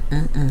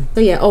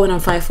yeah, oh, and I'm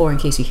 5'4" in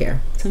case you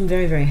care. So I'm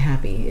very, very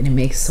happy, and it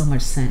makes so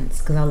much sense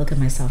because I'll look at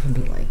myself and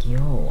be like,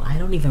 yo, I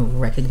don't even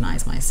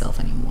recognize myself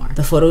anymore.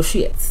 The photo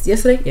shoot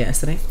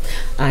yesterday,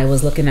 I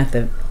was looking at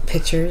the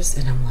pictures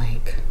and I'm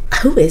like,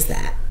 who is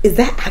that? Is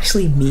that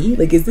actually me?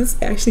 Like, is this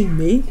actually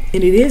me?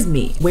 And it is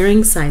me.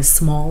 Wearing size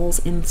smalls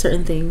in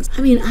certain things.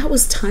 I mean, I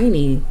was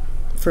tiny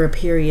for a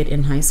period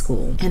in high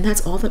school, and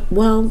that's all that,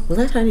 well, was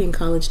I tiny in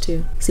college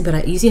too? See,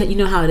 but you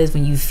know how it is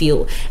when you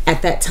feel,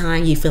 at that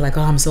time, you feel like,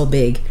 oh, I'm so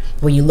big.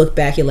 When you look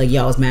back, you're like,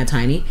 yo, I was mad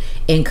tiny.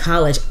 In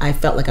college, I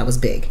felt like I was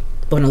big.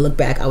 But when I look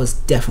back, I was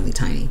definitely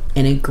tiny.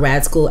 And in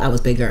grad school, I was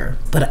bigger.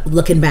 But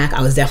looking back,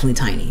 I was definitely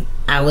tiny.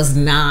 I was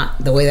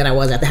not the way that I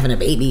was after having a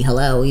baby,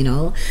 hello, you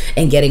know?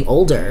 And getting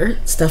older,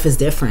 stuff is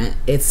different.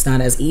 It's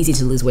not as easy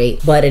to lose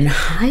weight. But in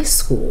high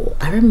school,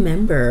 I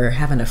remember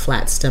having a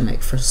flat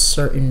stomach for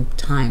certain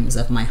times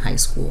of my high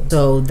school.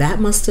 So that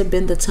must have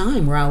been the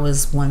time where I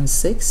was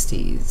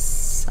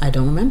 160s. I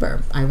don't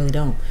remember. I really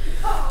don't.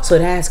 So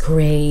that's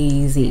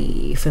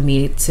crazy for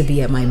me to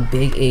be at my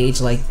big age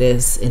like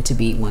this and to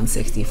be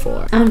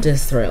 164. I'm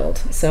just thrilled.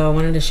 So I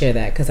wanted to share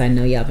that because I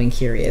know y'all been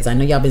curious. I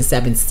know y'all been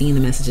seeing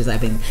the messages.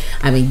 I've been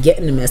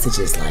getting the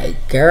messages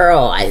like,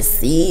 girl, I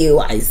see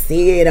you,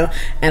 you know,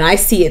 and I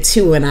see it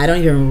too, and I don't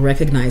even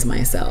recognize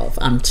myself.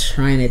 I'm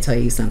trying to tell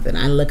you something.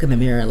 I look in the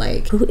mirror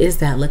like, who is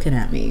that looking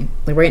at me?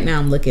 Like right now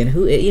I'm looking,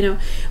 who, you know,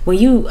 when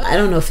you, I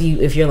don't know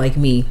if you're like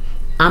me,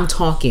 I'm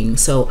talking,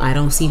 so I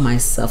don't see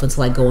myself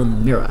until I go in the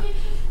mirror.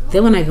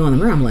 Then when I go in the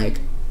mirror, I'm like,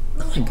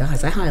 oh my God,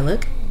 is that how I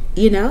look?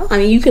 You know, I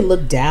mean, you can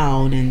look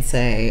down and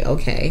say,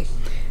 okay,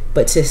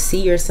 but to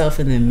see yourself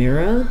in the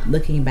mirror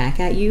looking back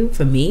at you,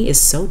 for me, is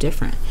so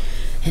different.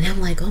 And I'm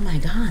like, oh my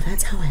God,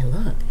 that's how I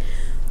look.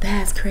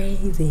 That's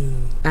crazy.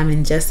 I'm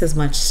in just as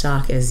much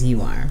shock as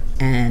you are.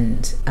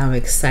 And I'm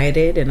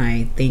excited, and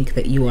I think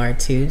that you are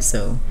too,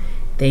 so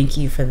thank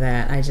you for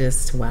that.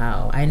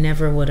 Wow. I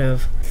never would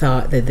have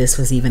thought that this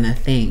was even a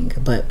thing,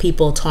 but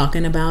people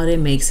talking about it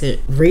makes it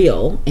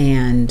real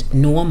and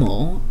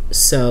normal.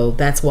 So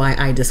that's why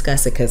I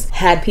discuss it, because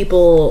had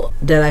people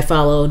that I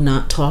follow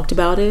not talked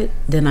about it,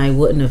 then I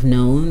wouldn't have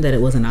known that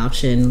it was an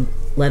option,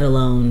 let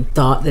alone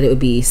thought that it would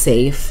be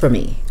safe for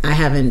me. I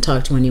haven't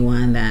talked to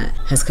anyone that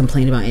has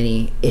complained about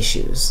any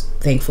issues.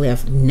 Thankfully,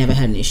 I've never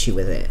had an issue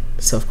with it.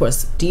 So of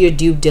course, do your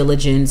due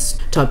diligence,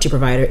 talk to your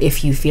provider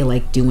if you feel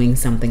like doing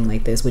something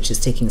like this, which is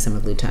taking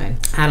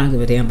semaglutide. I don't give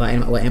a damn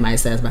about what MI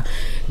says about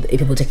if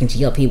people taking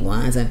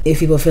GLP-1s, and if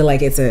people feel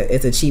like it's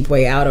a cheap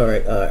way out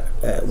or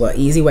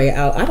easy way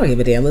out. I don't give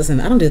a damn. Listen,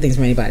 I don't do things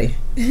for anybody.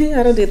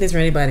 I don't do things for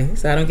anybody,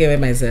 so I don't care what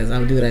anybody says.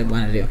 I'll do what I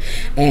want to do,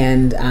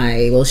 and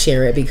I will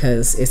share it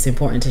because it's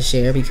important to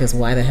share. Because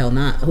why the hell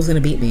not? Who's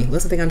gonna beat me?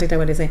 What's the thing on TikTok?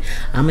 What they say?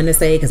 I'm gonna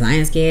say because I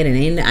ain't scared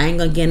and I ain't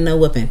gonna get no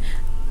whooping.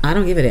 I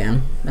don't give a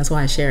damn. That's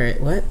why I share it.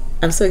 What?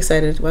 I'm so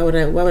excited. Why would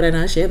I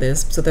not share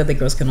this so that the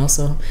girls can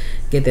also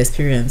get the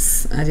experience?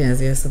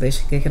 So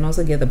they can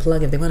also get the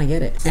plug if they want to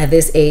get it. At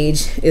this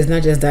age, it's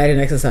not just diet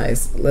and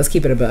exercise. Let's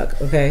keep it a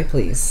buck, okay?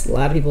 Please. A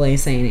lot of people ain't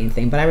saying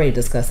anything, but I already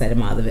discussed that in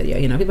my other video.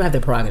 You know, people have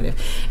their prerogative.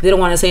 If they don't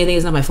want to say anything,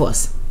 it's not my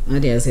force.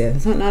 Not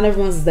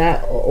everyone's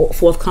that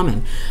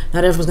forthcoming.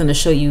 Not everyone's going to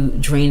show you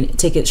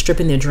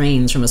stripping their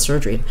drains from a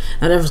surgery.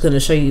 Not everyone's going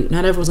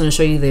to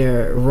show you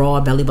their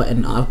raw belly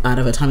button out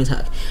of a tummy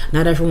tuck.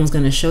 Not everyone's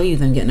going to show you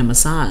them getting a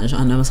massage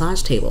on a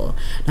massage table.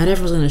 Not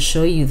everyone's going to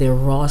show you their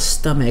raw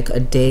stomach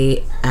a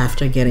day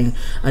after getting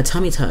a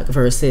tummy tuck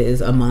versus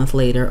a month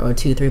later or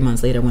 2-3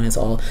 months later when it's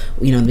all,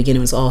 you know, in the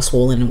beginning it's all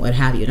swollen and what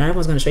have you. Not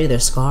everyone's going to show you their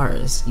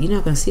scars. You're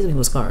not going to see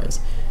people's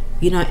scars.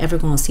 You're not ever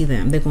going to see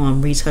them. They're going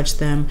to retouch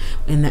them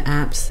in the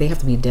apps. They have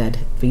to be dead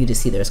for you to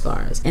see their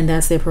scars. And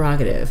that's their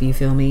prerogative. You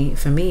feel me?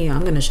 For me,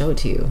 I'm going to show it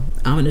to you.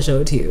 I'm going to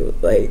show it to you.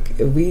 Like,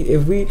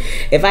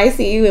 if I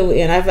see you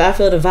and I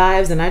feel the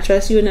vibes and I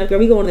trust you enough, girl,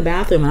 we go in the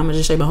bathroom and I'm going to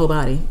just show you my whole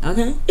body.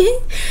 Okay?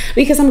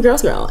 Because I'm a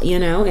girl's girl, you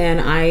know, and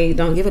I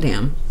don't give a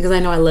damn. Because I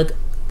know I look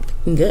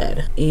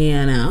good,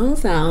 you know.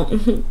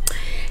 So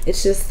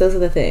it's just, those are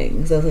the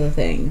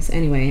things.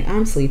 Anyway,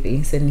 I'm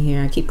sleepy sitting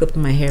here. I keep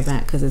clipping my hair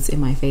back because it's in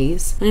my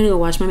face. I need to go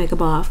wash my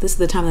makeup off. This is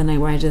the time of the night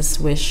where I just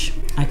wish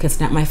I could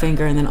snap my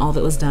finger and then all of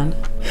it was done.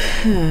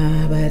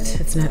 But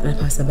it's not a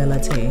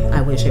possibility.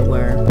 I wish it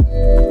were.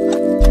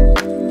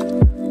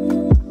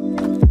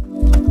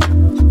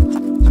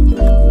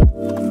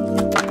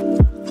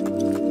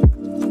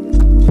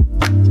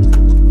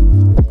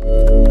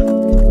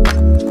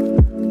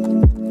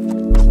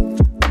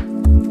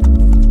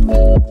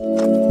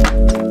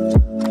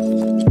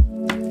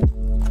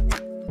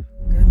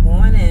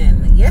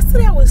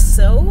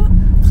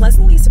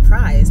 Pleasantly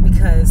surprised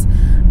because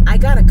I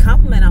got a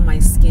compliment on my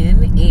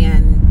skin,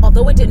 and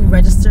although it didn't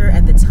register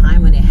at the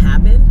time when it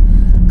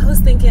happened, I was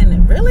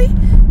thinking, really?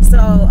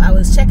 So I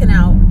was checking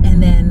out,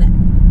 and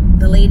then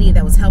the lady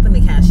that was helping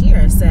the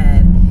cashier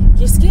said,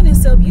 your skin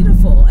is so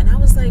beautiful. And I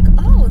was like,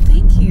 oh,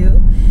 thank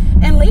you.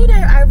 And later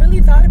I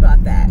really thought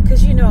about that,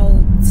 because you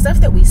know,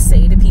 stuff that we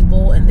say to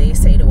people and they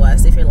say to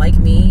us, if you're like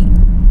me,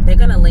 they're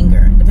gonna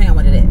linger depending on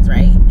what it is,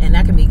 right? And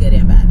that can be good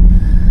and bad.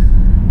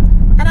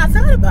 And I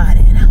thought about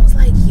it, and I was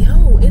like,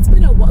 yo, it's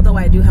been a while, though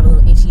I do have a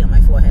little itchy on my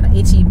forehead.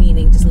 Itchy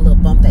meaning just a little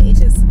bump that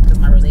itches because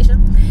of my rosacea.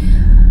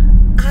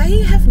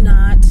 I have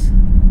not,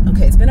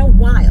 okay, it's been a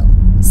while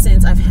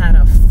since I've had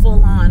a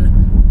full-on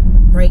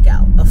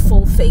breakout, a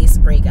full face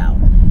breakout.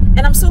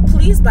 And I'm so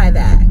pleased by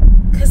that,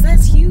 because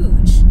that's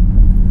huge.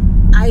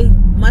 I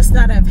must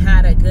not have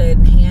had a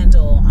good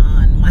handle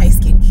on my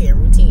skincare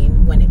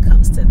routine when it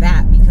comes to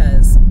that,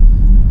 because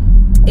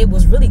it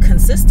was really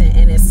consistent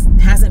and it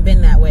hasn't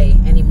been that way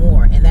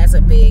anymore, and that's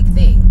a big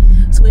thing.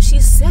 So when she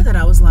said that,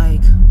 I was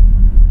like,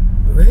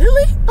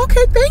 really?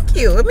 Okay, thank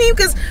you. I mean,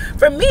 because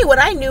for me, what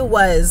I knew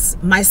was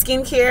my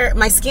skin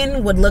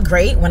would look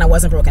great when I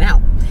wasn't broken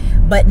out,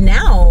 but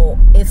now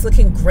it's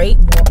looking great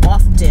more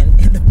often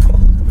in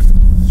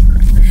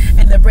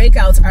and the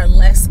breakouts are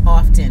less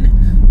often,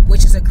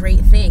 which is a great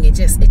thing. It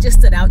just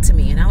stood out to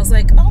me, and I was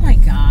like, oh my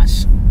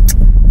gosh,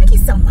 thank you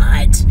so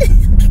much.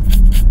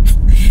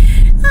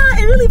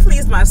 It really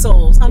pleased my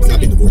soul. So I've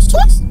been divorced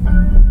twice,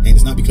 and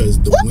it's not because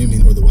the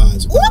women or the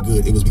wives were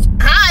good. It was because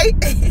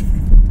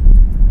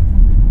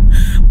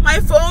my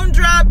phone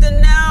dropped,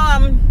 and now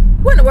I'm,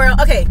 what in the world?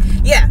 Okay,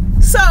 yeah.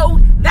 So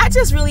that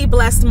just really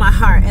blessed my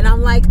heart, and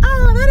I'm like,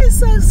 oh, that is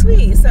so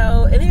sweet.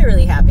 So it made me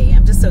really happy.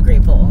 I'm just so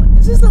grateful.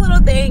 It's just the little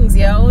things,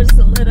 yo. Just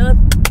the little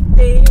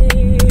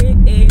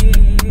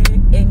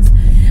things.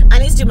 I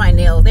need to do my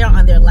nails. They're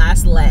on their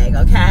last leg,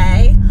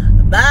 okay?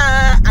 But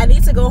I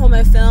need to go home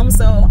and film,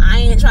 so I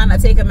ain't trying to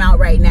take them out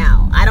right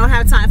now. I don't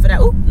have time for that.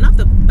 Ooh, not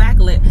the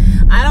backlit.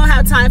 I don't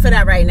have time for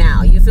that right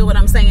now. You feel what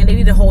I'm saying? They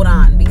need to hold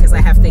on because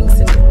I have things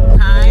to do,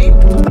 okay?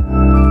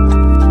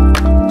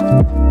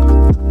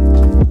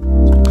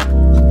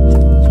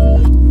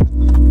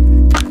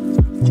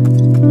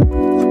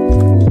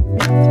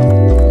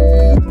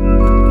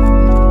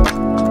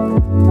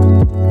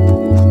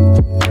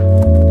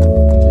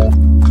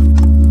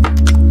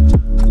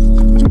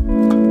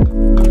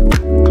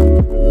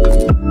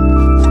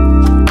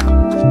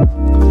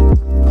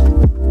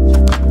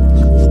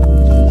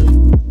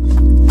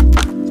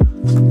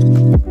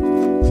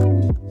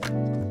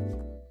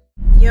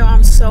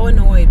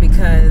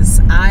 Because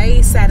I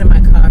sat in my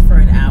car for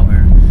an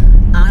hour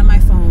on my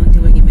phone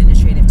doing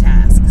administrative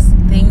tasks,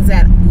 things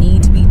that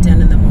need to be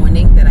done in the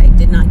morning that I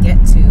did not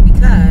get to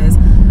because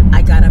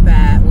I got up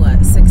at what,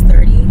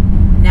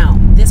 6:30. Now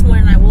this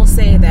morning I will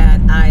say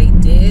that I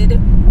did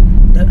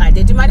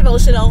do my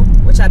devotional,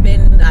 which I've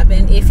been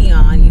iffy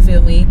on, you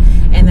feel me?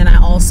 And then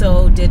I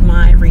also did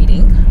my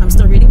reading. I'm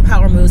still reading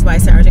Power Moves by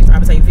Sarah Jakes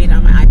Roberts. I read it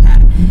on my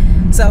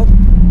iPad. So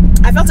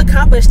I felt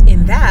accomplished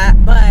in that,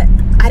 but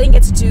I didn't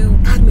get to do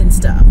admin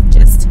stuff,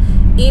 just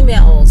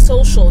email,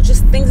 social,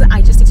 just things that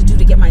I just need to do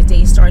to get my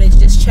day started,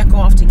 just check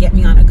off to get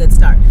me on a good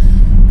start.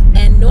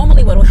 And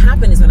normally what will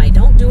happen is when I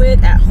don't do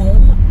it at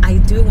home, I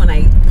do it when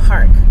I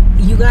park.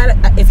 You gotta,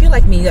 if you're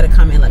like me, you gotta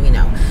comment and let me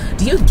know.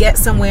 Do you get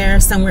somewhere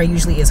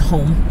usually is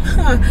home,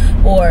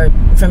 or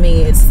for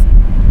me it's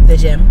the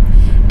gym.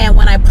 And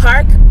when I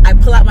park, I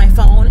pull out my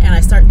phone and I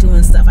start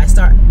doing stuff. I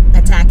start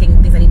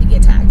attacking things I need to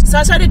get attacked. So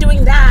I started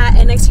doing that,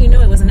 and next thing you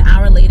know, it was an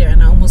hour later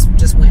and I almost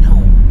just went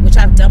home, which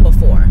I've done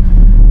before.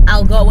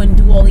 I'll go and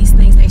do all these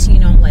things. Next thing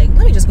you know, I'm like,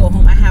 let me just go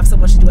home. I have so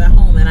much to do at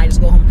home, and I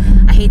just go home.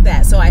 I hate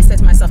that. So I said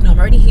to myself, no, I'm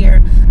already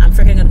here. I'm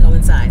freaking gonna go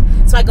inside.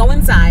 So I go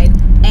inside,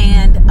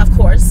 and of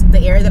course, the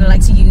area that I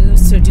like to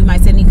use to do my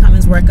Sydney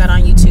Cummins workout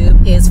on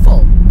YouTube is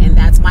full, and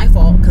that's my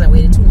fault because I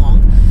waited too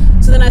long.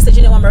 So then I said,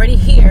 you know, I'm already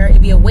here.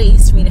 It'd be a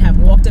waste for me to have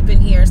walked up in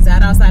here,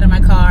 sat outside of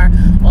my car,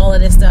 all of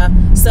this stuff.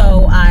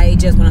 So I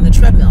just went on the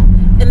treadmill.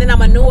 And then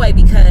I'm annoyed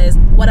because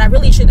what I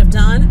really should have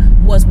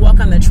done was walk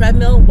on the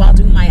treadmill while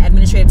doing my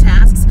administrative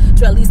tasks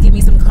to at least give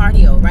me some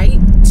cardio, right?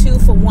 2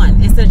 for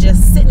 1. Instead of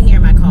just sitting here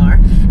in my car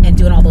and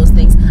doing all those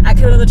things, I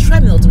could have on the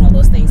treadmill doing all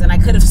those things, and I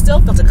could have still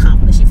felt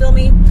accomplished. You feel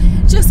me?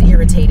 Just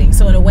irritating.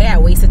 So in a way, I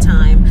wasted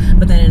time,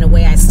 but then in a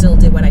way, I still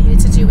did what I needed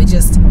to do. It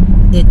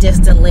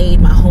just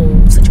delayed my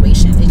whole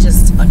situation. It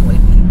just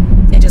annoyed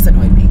me. It just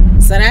annoyed me.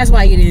 So that's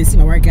why you didn't see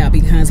my workout,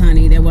 because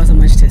honey, there wasn't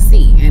much to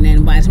see. And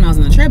then by the time I was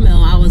on the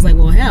treadmill, I was like,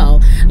 well,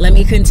 hell, let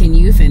me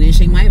continue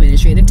finishing my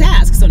administrative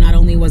tasks. So not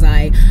only was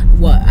I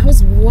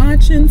was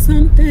watching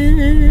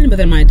something, but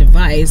then my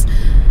device,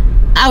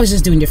 I was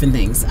just doing different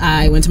things.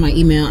 I went to my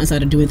email and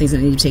started doing things that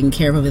I need to be taken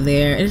care of over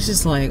there. And it's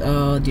just like,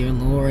 oh dear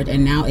Lord.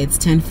 And now it's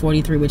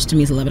 10:43, which to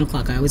me is 11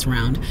 o'clock. I always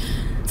round.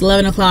 It's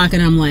 11 o'clock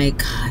and I'm like,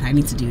 God, I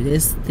need to do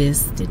this.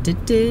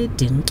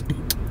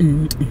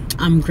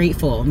 I'm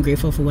grateful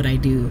for what I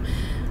do,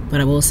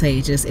 but I will say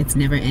it's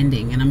never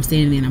ending. And I'm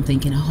standing there and I'm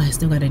thinking, oh, I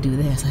still got to do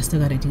this, I still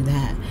got to do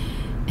that,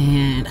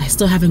 and I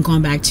still haven't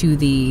gone back to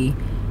the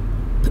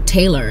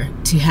tailor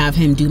to have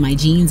him do my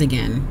jeans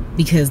again,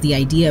 because the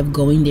idea of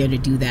going there to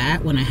do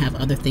that when I have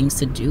other things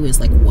to do is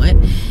like, what?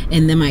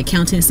 And then my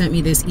accountant sent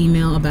me this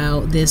email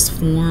about this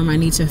form I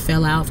need to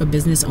fill out for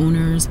business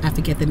owners. I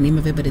forget the name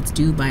of it, but it's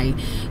due by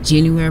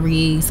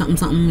January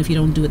something. If you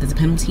don't do it, there's a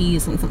penalty,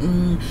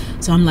 something.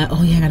 So I'm like,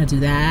 oh yeah, I gotta do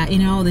that. You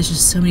know, there's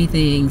just so many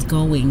things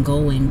going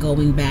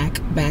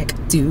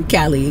back to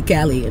Cali,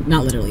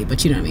 not literally,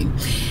 but you know what I mean.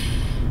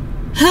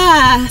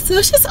 So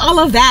it's just all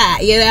of that,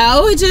 you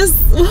know. It just,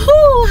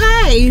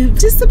 hi,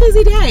 just a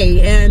busy day,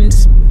 and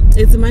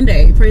it's a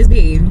Monday. Praise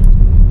be.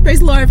 Praise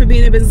the Lord for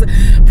being a business.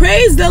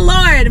 Praise the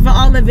Lord for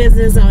all the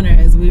business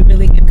owners. We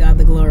really give God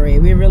the glory.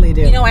 We really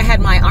do. You know, I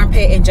had my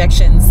armpit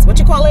injections. What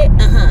you call it?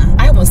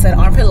 I almost said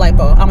armpit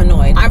lipo. I'm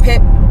annoyed.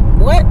 Armpit,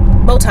 what?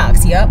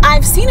 Botox. Yep.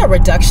 I've seen a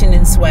reduction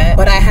in sweat,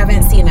 but I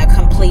haven't seen a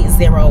complete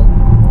zero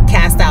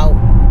cast out,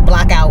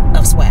 block out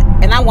of sweat.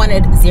 And I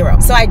wanted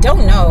 0. So I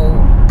don't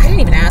know. I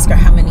didn't even ask her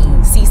how many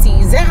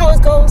cc's. Is that how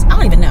it goes? I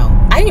don't even know.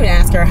 I didn't even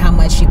ask her how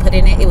much she put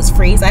in it. It was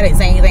free, so I didn't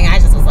say anything. I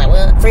just was like,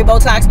 well, free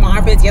Botox, my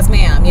armpits, yes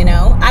ma'am, you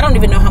know. I don't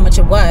even know how much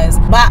it was,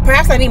 but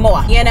perhaps I need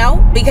more, you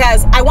know,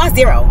 because I want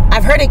 0.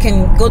 I've heard it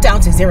can go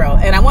down to 0,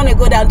 and I want to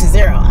go down to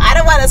 0. I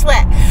don't want to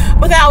sweat.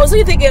 But then I was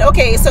really thinking,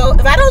 okay, so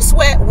if I don't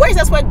sweat, where's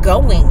that sweat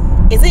going?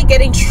 Is it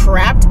getting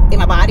trapped in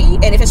my body?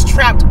 And if it's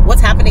trapped,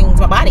 what's happening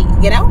to my body,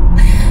 you know?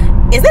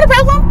 Is it a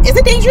problem? Is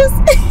it dangerous?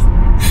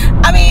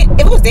 I mean,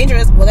 if it was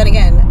dangerous, well then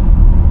again,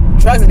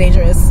 drugs are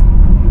dangerous.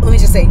 Let me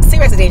just say,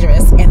 cigarettes are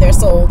dangerous, and they're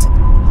sold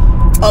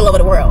all over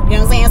the world. You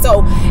know what I'm saying?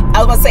 So I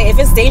was about to say, if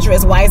it's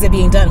dangerous, why is it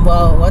being done?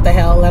 Well, what the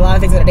hell? A lot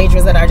of things that are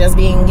dangerous that are just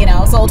being, you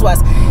know, sold to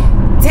us.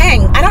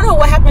 Dang, I don't know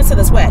what happens to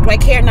the sweat. Do I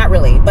care? Not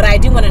really. But I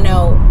do want to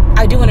know.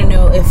 I do want to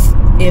know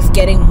if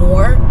getting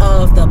more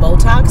of the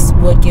Botox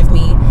would give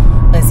me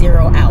a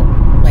 0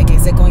 out. Like,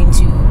 is it going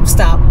to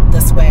stop the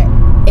sweat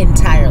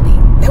entirely?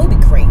 That would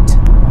be great.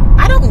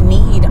 I don't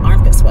need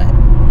armpit sweat.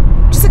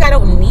 Just like I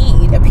don't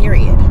need a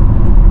period.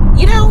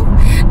 You know,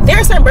 there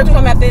are certain birth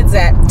control methods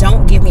that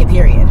don't give me a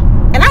period,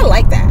 and I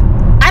like that.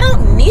 I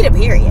don't need a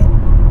period.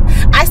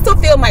 I still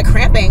feel my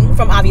cramping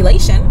from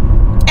ovulation,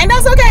 and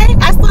that's okay.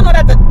 I still know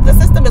that the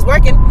system is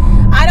working.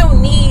 I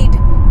don't need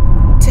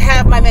to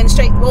have my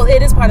menstruation. Well,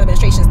 it is part of the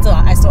menstruation still.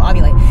 I still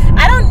ovulate.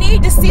 I don't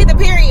need to see the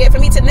period for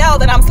me to know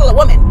that I'm still a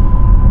woman.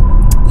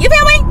 You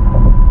feel me?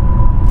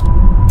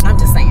 I'm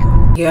just saying.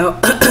 Yo,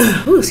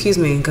 ooh, excuse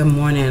me, good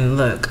morning.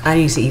 Look, I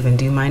need to even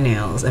do my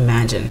nails.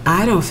 Imagine.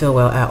 I don't feel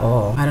well at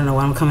all. I don't know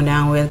what I'm coming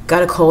down with.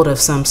 Got a cold of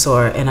some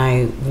sort, and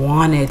I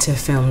wanted to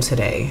film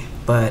today,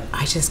 but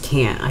I just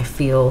can't. I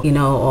feel, you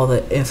know, all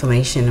the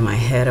inflammation in my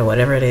head or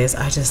whatever it is.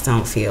 I just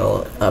don't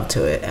feel up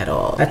to it at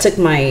all. I took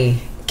my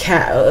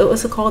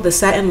what's it called? The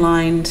satin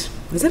lined,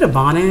 is it a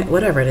bonnet?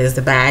 Whatever it is,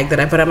 the bag that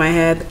I put on my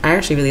head. I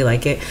actually really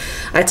like it.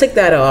 I took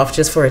that off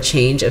just for a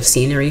change of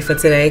scenery for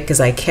today, because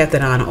I kept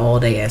it on all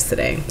day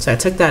yesterday. So I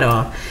took that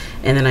off,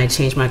 and then I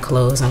changed my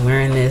clothes. I'm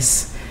wearing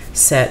this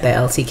set that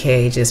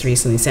LTK just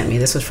recently sent me.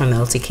 This was from the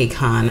LTK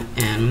con,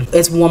 and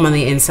it's warm on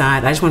the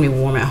inside. I just want to be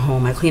warm at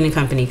home. My cleaning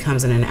company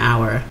comes in an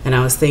hour, and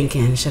I was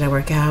thinking, should I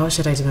work out?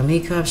 Should I do my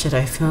makeup? Should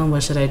I film?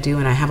 What should I do?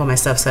 And I have all my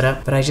stuff set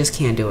up, but I just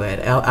can't do it.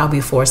 I'll be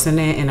forcing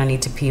it, and I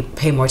need to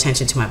pay more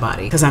attention to my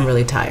body because I'm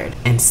really tired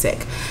and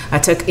sick. I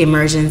took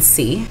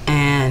Emergency,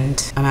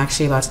 and I'm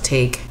actually about to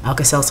take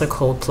Alka-Seltzer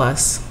Cold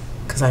Plus,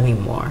 because I need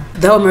more.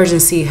 Though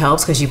Emergency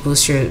helps because you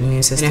boost your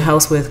immune system. It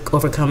helps with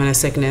overcoming a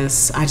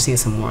sickness. I just need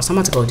some more, so I'm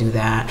about to go do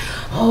that.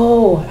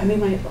 Oh,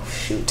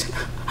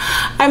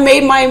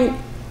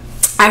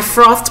 I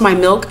frothed my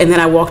milk, and then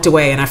I walked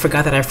away and I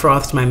forgot that I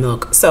frothed my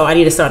milk. So I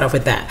need to start off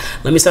with that.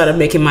 Let me start off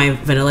making my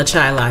vanilla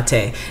chai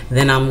latte.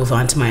 Then I'll move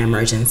on to my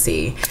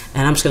Emergency.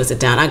 And I'm just gonna sit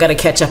down. I gotta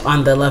catch up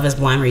on the Love is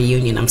Blind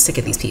reunion. I'm sick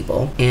of these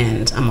people.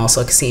 And I'm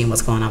also seeing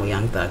what's going on with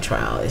Young Thug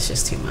trial. It's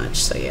just too much.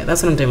 So yeah,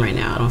 that's what I'm doing right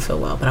now. I don't feel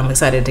well, but I'm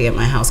excited to get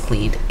my house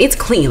cleaned. It's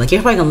clean. Like,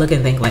 you're probably gonna look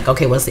and think like,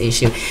 okay, what's the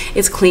issue?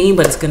 It's clean,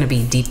 but it's gonna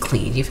be deep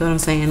clean. You feel what I'm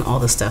saying? All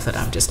the stuff that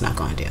I'm just not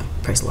gonna do.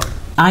 Praise the Lord.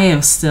 I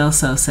am still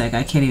so sick.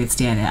 I can't even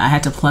stand it. I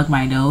had to plug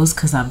my nose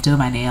because I'm doing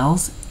my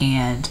nails,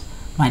 and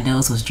My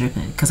nose was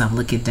dripping because I'm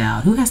looking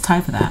down. Who has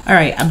time for that? All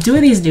right, I'm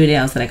doing these new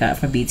nails that I got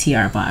from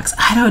BTARTBOX.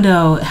 I don't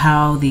know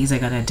how these are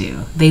gonna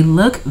do. They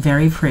look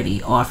very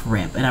pretty off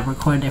rip, and I'm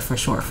recording it for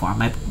short form.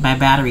 My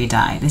battery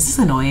died. This is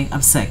annoying.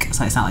 I'm sick,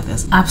 so I sound like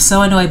this. I'm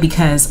so annoyed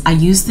because I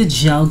use the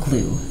gel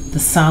glue, the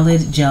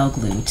solid gel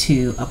glue,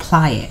 to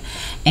apply it,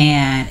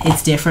 and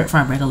it's different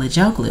from regular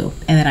gel glue.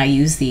 And then I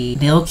use the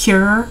nail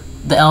curer,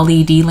 the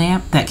LED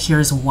lamp that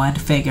cures one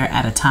finger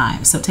at a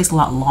time. So it takes a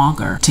lot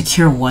longer to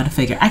cure one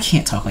finger. I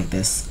can't talk like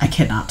this. I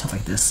cannot talk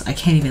like this. I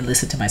can't even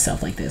listen to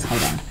myself like this.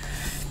 Hold on.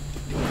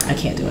 I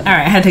can't do it. All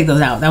right, I had to take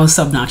those out. That was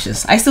so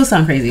obnoxious. I still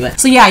sound crazy, but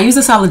so yeah, I use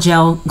a solid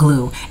gel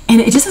glue, and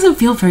it just doesn't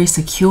feel very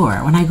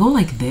secure. When I go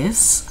like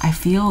this, I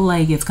feel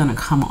like it's gonna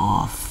come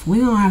off.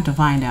 We're gonna have to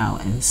find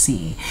out and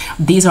see.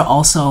 These are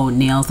also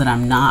nails that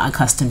I'm not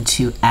accustomed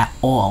to at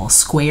all.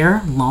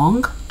 Square,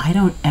 long, I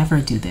don't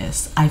ever do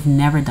this. I've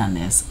never done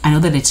this. I know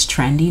that it's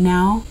trendy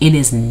now. It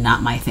is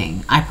not my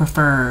thing. I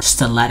prefer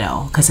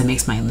stiletto because it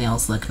makes my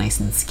nails look nice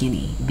and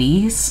skinny.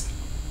 These,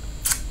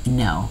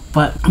 no,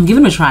 but I'm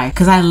giving it a try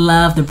because I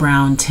love the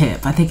brown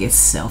tip. I think it's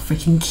so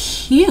freaking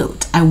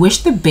cute. I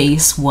wish the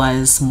base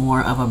was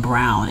more of a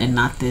brown and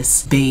not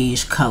this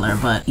beige color,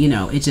 but you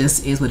know, it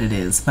just is what it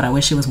is. But I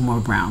wish it was more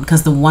brown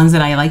because the ones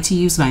that I like to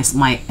use,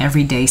 my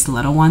everyday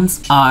stiletto ones,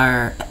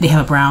 they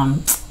have a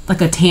brown, like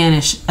a tan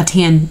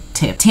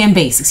tip, tan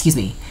base, excuse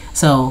me.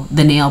 So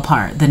the nail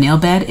part, the nail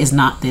bed is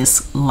not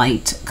this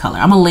light color.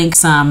 I'm gonna link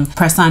some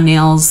press-on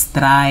nails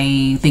that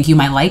I think you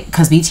might like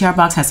because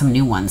BTARTBOX has some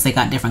new ones. They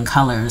got different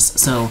colors.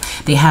 So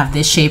they have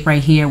this shape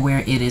right here where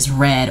it is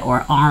red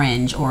or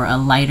orange or a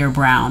lighter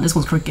brown. This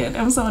one's crooked.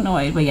 I'm so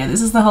annoyed. But yeah,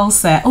 this is the whole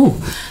set. Oh,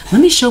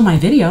 let me show my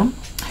video.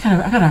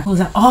 I gotta close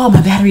that. Oh,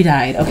 my battery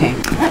died. Okay.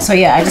 So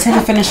yeah, I just had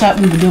to finish up.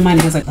 We've been doing my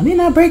nails. Like, let me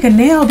not break a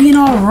nail being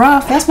all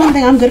rough. That's one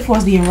thing I'm good for,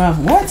 is being rough.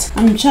 What?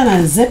 I'm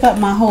trying to zip up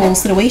my whole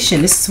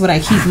situation. This is what I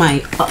keep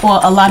my, well,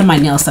 a lot of my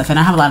nail stuff, and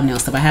I have a lot of nail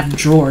stuff. I have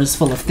drawers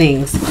full of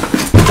things.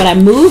 But I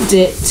moved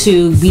it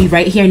to be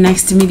right here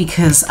next to me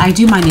because I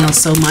do my nails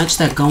so much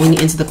that going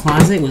into the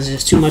closet was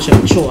just too much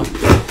of a chore.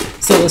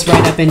 So it's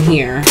right up in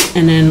here.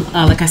 And then,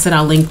 like I said,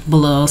 I'll link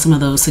below some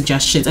of those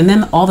suggestions. And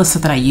then all the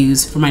stuff that I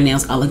use for my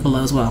nails, I'll link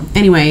below as well.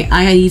 Anyway,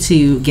 I need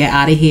to get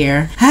out of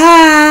here.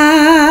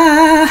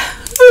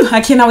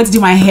 I cannot wait to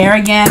do my hair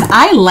again.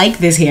 I like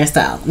this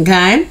hairstyle,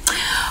 okay?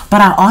 But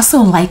I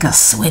also like a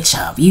switch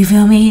up, you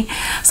feel me?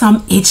 So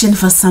I'm itching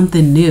for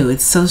something new.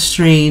 It's so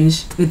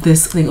strange with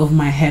this thing over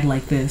my head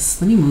like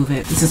this. Let me move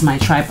it. This is my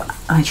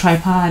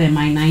tripod and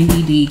my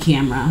 90D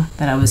camera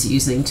that I was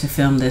using to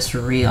film this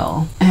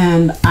reel.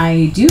 And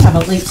I do have a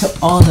link to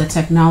all the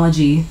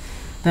technology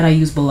that I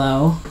use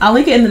below. I'll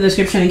link it in the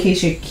description in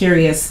case you're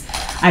curious.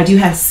 I do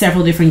have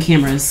several different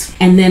cameras.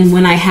 And then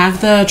when I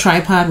have the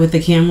tripod with the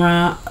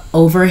camera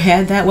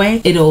overhead that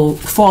way, it'll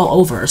fall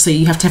over. So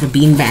you have to have a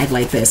bean bag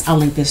like this. I'll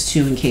link this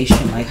too in case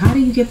you're like, how do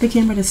you get the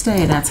camera to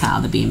stay? That's how,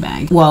 the bean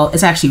bag. Well,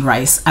 it's actually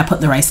rice. I put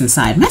the rice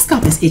inside. My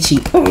scalp is itchy.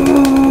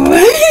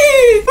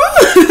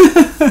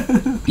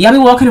 Y'all be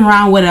walking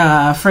around with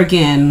a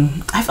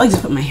freaking, I feel like I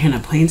just put my hair in a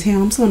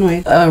ponytail. I'm so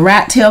annoyed. A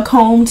rat tail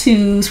comb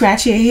to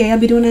scratch your hair. I'll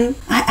be doing that.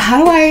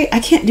 I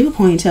can't do a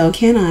ponytail,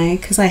 can I?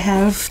 Because I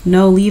have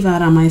no leave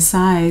out on my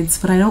sides,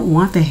 but I don't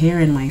want the hair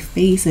in my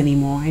face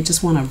anymore. I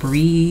just want to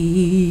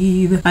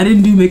breathe. I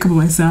didn't do makeup on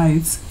my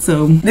sides.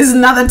 So this is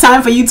not the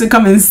time for you to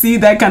come and see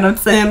that kind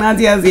of thing.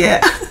 Yeah.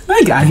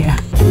 I got here.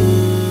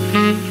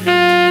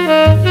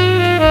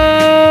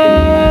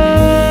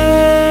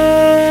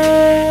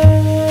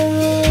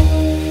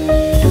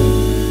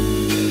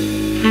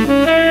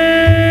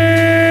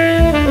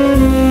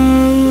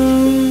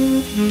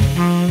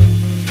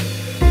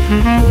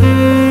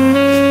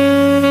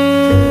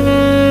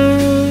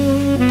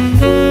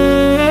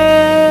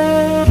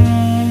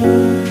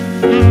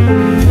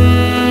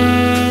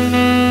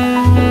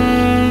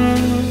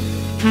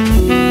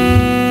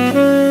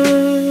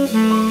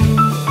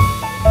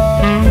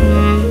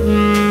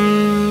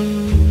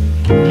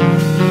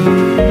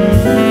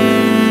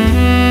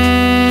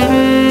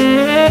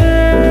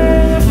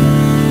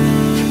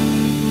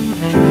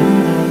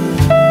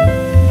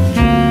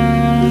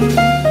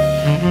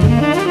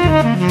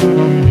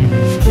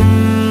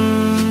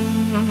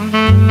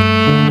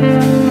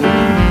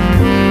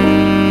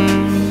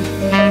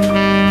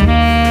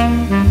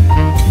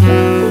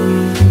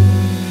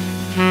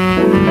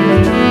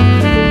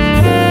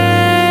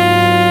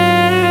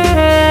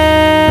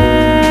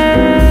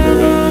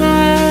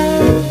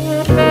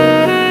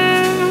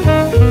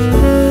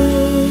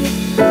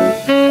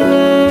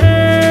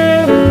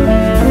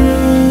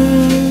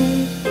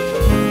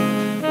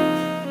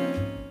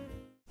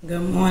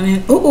 on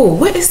it. Ooh,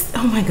 what is,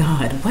 oh my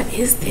God, what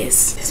is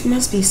this? This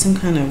must be some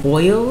kind of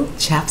oil,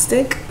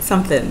 chapstick,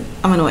 something.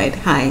 I'm annoyed.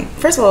 Hi.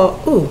 First of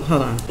all, ooh,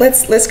 hold on.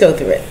 Let's go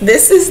through it.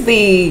 This is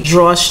the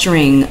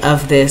drawstring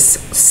of this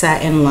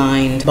satin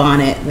lined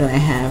bonnet that I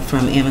have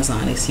from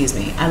Amazon, excuse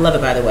me. I love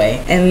it, by the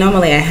way. And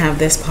normally I have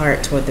this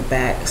part toward the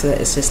back so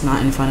that it's just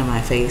not in front of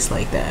my face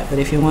like that. But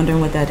if you're wondering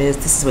what that is,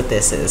 this is what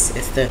this is.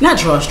 It's the, not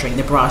drawstring,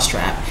 the bra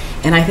strap.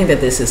 And I think that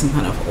this is some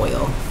kind of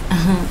oil.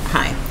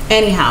 Hi.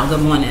 Anyhow,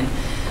 good morning.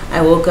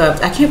 I woke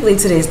up, I can't believe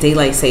today's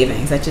daylight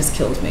savings. That just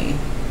killed me.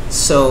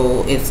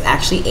 So it's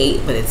actually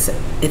 8, but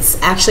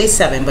it's actually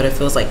 7, but it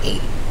feels like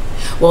 8.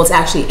 Well, it's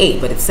actually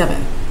 8, but it's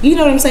 7. You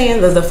know what I'm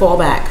saying? The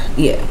fallback.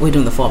 Yeah, we're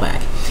doing the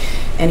fallback.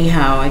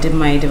 Anyhow, I did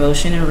my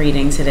devotion and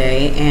reading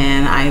today,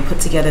 and I put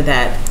together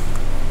that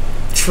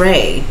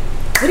tray.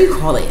 What do you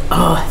call it?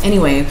 Oh,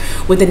 anyway,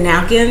 with the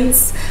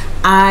napkins,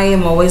 I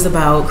am always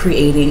about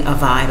creating a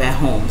vibe at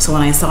home. So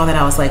when I saw that,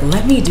 I was like,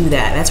 let me do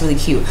that. That's really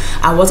cute.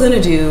 I was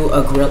gonna do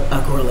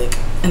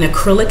an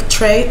acrylic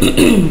tray,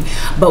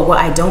 but what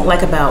I don't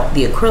like about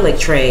the acrylic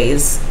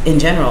trays in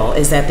general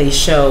is that they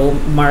show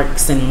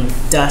marks and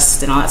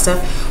dust and all that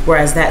stuff,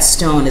 whereas that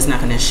stone is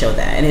not gonna show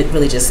that, and it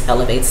really just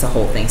elevates the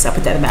whole thing. So I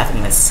put that in the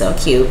bathroom. That's so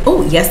cute.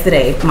 Oh,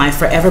 yesterday, my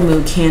Forever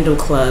Mood Candle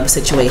Club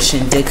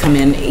situation did come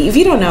in. If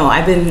you don't know,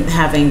 I've been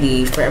having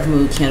the Forever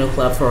Mood Candle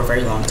Club for a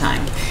very long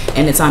time,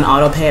 and it's on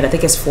auto pay. I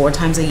think it's 4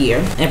 times a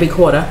year. Every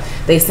quarter,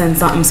 they send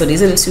something. So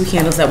these are the 2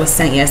 candles that was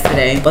sent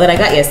yesterday, well, that I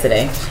got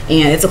yesterday,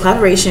 and it's a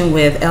collaboration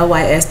with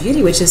LYS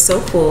Beauty, which is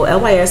so cool.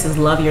 LYS is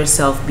Love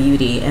Yourself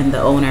Beauty, and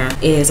the owner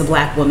is a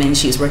black woman.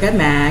 She used to work at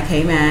MAC.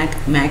 Hey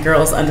MAC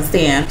girls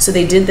understand. So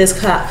they did this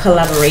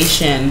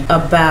collaboration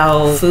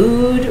about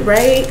food,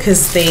 right?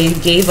 Because they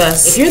gave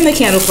us, if you're in the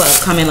candle club,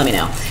 come in, let me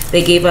know.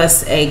 They gave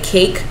us a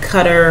cake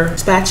cutter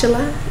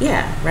spatula.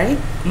 Yeah, right?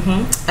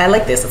 I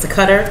like this. It's a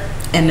cutter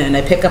and then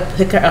a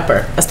picker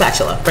upper, a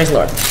spatula. Praise the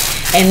Lord.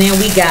 And then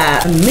we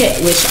got a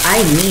mitt, which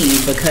I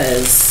need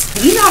because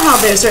you know how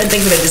there's certain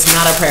things that are just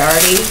not a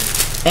priority,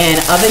 and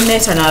oven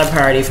mitts are not a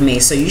priority for me.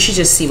 So you should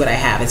just see what I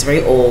have. It's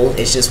very old.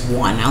 It's just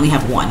 1. I only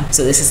have 1.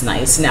 So this is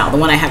nice. Now the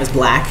one I have is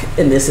black,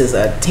 and this is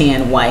a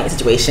tan white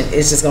situation.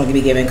 It's just going to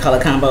be given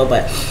color combo,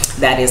 but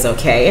that is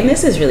okay. And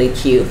this is really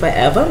cute.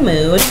 Forever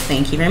Mood.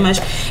 Thank you very much.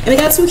 And we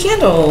got 2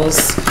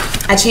 candles.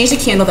 I changed the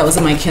candle that was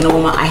in my candle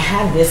warmer. I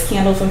had this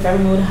candle from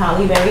Forever Mood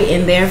Holly Berry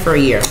in there for a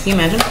year. Can you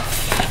imagine?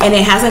 And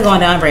it hasn't gone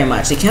down very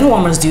much. The candle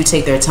warmers do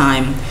take their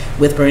time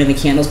with burning the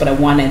candles, but I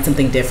wanted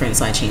something different,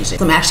 so I changed it.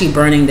 So I'm actually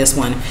burning this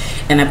one,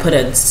 and I put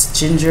a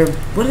ginger,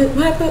 what did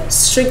I put?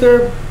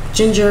 Sugar,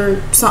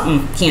 ginger,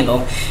 something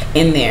candle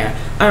in there.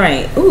 All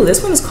right. Ooh,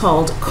 this one is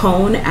called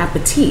Bon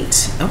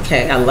Appetit.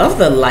 Okay, I love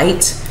the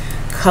light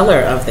color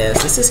of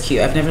this. This is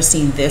cute. I've never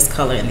seen this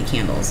color in the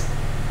candles.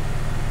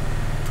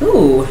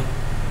 Ooh.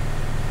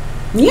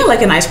 Yeah,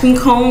 like an ice cream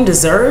cone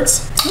dessert.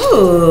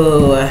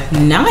 Ooh,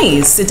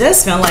 nice. It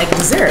does smell like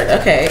dessert.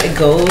 Okay, it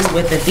goes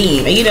with the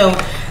theme. And you know,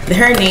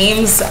 her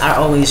names are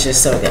always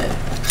just so good.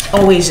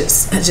 Always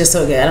just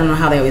so good. I don't know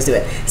how they always do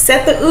it.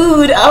 Set the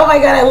Oud. Oh my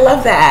God, I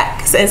love that.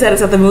 Instead of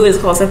Set the Mood, it's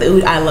called Set the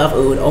Oud. I love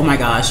Oud. Oh my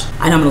gosh.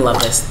 I know I'm gonna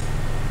love this.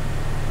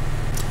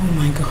 Oh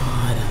my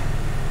God.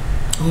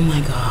 Oh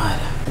my God.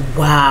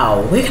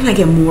 Wow, where can I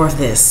get more of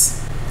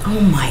this?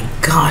 Oh my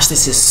gosh,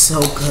 this is so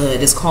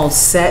good. It's called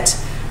Set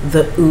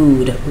the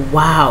Oud.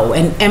 Wow.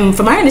 And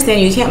from my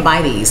understanding, you can't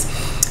buy these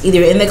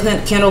either in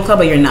the candle club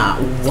or you're not.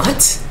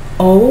 What?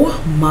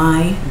 Oh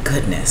my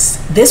goodness.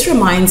 This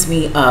reminds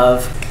me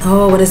of,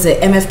 oh, what is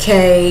it?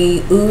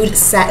 MFK Oud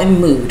Satin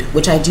Mood,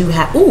 which I do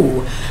have.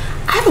 Ooh,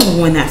 I haven't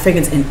worn that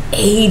fragrance in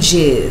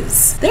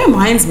ages. That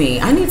reminds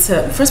me, I need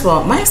to, first of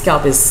all, my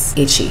scalp is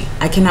itchy.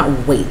 I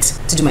cannot wait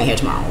to do my hair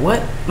tomorrow.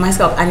 What? My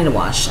scalp, I need to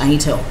wash. I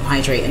need to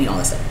hydrate. I need all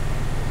this stuff.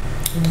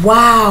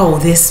 Wow,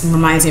 this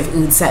reminds me of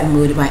Oud Satin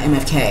Mood by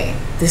MFK.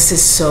 This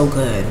is so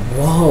good.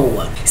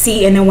 Whoa.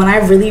 See, and then when I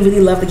really, really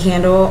love the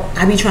candle,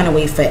 I be trying to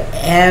wait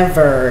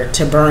forever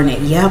to burn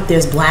it. Yep,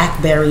 there's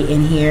blackberry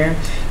in here,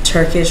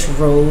 Turkish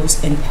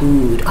rose, and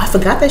oud. I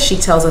forgot that she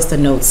tells us the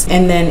notes.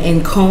 And then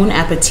in Bon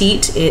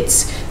Appetit,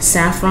 it's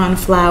saffron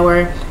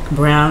flower,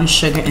 brown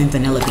sugar, and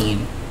vanilla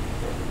bean.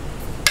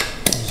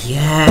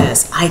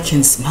 Yes, I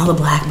can smell the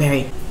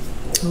blackberry.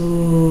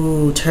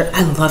 Ooh,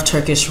 I love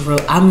Turkish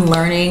rose. I'm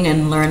learning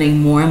and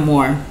learning more and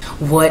more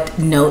what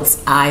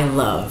notes I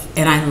love.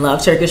 And I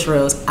love Turkish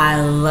rose.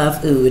 I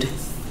love oud.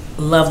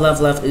 Love,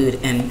 love, love oud.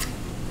 And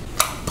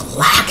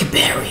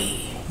blackberry.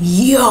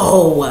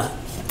 Yo,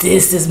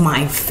 this is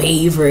my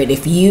favorite.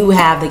 If you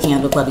have the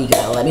candle club, you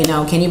gotta let me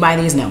know. Can you buy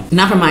these? No,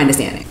 not from my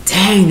understanding.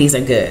 Dang, these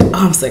are good. Oh,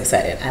 I'm so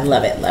excited. I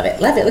love it, love it,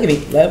 love it. Look at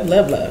me. Love,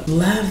 love, love.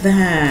 Love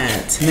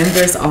that.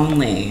 Members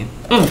only.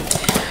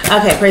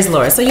 Okay, praise the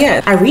Lord. So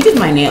yeah, I redid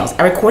my nails.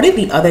 I recorded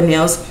the other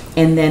nails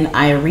and then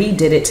I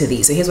redid it to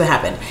these. So here's what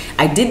happened.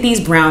 I did these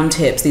brown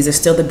tips. These are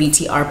still the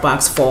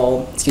BTARTBOX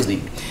fall, excuse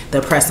me,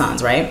 the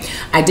press-ons, right?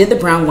 I did the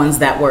brown ones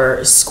that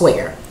were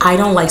square. I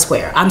don't like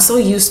square. I'm so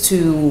used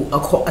to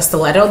a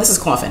stiletto. This is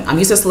coffin. I'm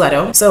used to a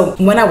stiletto. So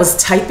when I was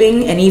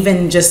typing and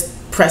even just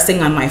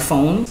pressing on my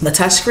phone, the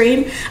touch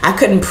screen, I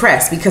couldn't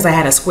press because I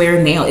had a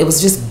square nail. It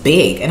was just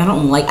big, and I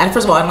don't like,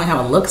 first of all, I don't like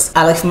how it looks.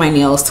 I like for my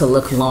nails to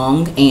look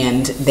long,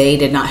 and they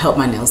did not help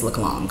my nails look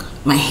long.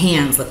 My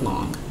hands look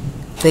long.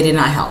 They did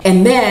not help.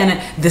 And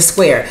then the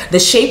square, the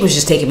shape was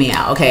just taking me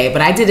out, okay?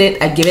 But I did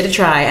it, I'd give it a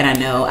try, and I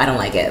know I don't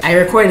like it. I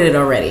recorded it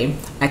already.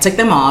 I took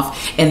them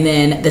off, and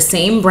then the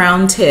same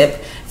brown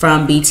tip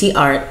from BT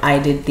Art, I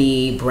did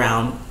the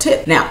brown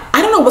tip. Now,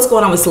 I don't know what's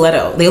going on with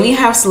stiletto. They only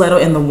have stiletto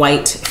in the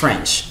white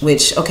French,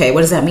 which, okay,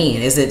 what does that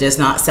mean? Is it just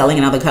not selling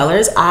in other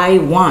colors? I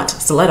want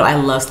stiletto. I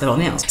love stiletto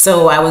nails.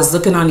 So I was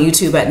looking on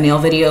YouTube at nail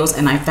videos,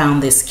 and I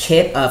found this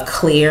kit of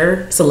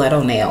clear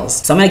stiletto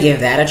nails. So I'm gonna give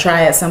that a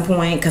try at some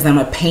point, because I'm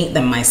gonna paint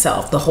them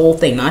myself, the whole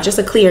thing, not just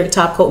a clear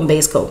top coat and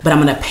base coat, but I'm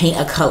gonna paint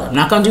a color. I'm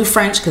not gonna do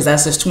French because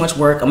that's just too much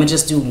work. I'm gonna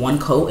just do one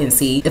coat and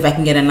see if I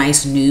can get a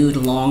nice nude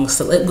long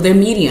stiletto. They're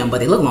medium, but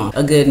they look long.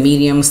 A good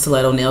medium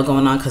stiletto nail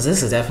going on, because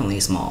this is definitely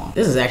small.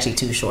 This is actually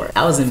too short.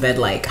 I was in bed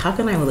like, how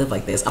can I live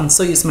like this? I'm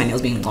so used to my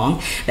nails being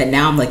long that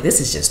now I'm like, this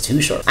is just too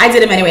short. I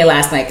did them anyway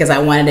last night because I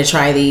wanted to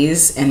try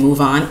these and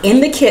move on. In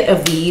the kit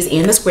of these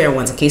and the square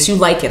ones, in case you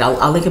like it,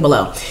 I'll link it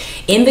below.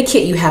 In the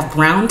kit, you have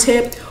brown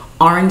tip,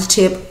 orange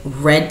tip,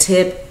 red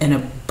tip, and a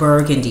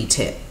burgundy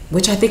tip,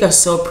 which I think are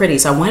so pretty.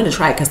 So I wanted to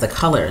try it because the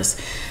colors.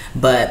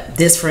 But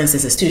this, for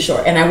instance, is too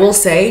short. And I will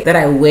say that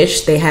I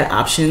wish they had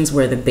options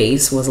where the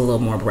base was a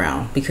little more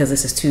brown, because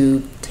this is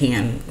too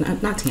tan,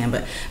 not tan,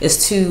 but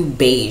it's too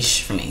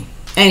beige for me.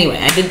 Anyway,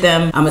 I did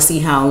them. I'm gonna see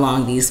how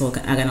long these are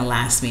gonna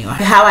last me, or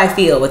how I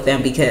feel with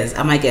them, because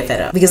I might get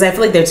fed up, because I feel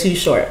like they're too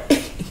short.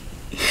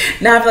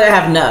 Now I feel like I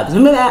have nubs.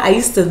 Remember that? I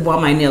used to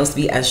want my nails to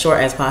be as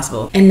short as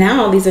possible, and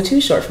now these are too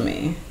short for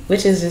me,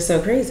 which is just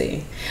so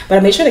crazy. But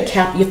I made sure to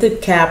cap, you have to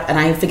cap, and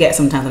I forget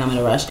sometimes when I'm in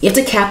a rush, you have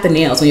to cap the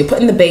nails. When you're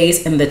putting the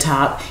base and the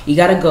top, you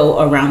gotta go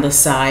around the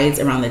sides,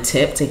 around the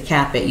tip to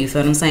cap it, you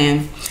feel what I'm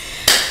saying?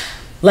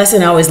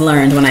 Lesson I always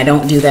learned when I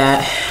don't do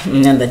that,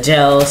 and then the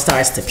gel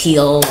starts to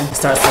peel,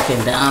 starts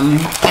looking dumb,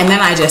 and then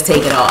I just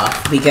take it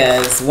off,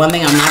 because one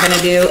thing I'm not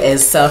gonna do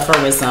is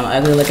suffer with some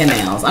ugly looking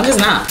nails. I'm just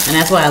not, and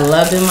that's why I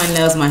love doing my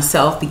nails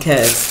myself,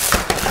 because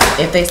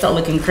if they start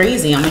looking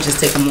crazy, I'm gonna just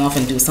take them off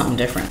and do something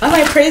different. All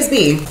right, praise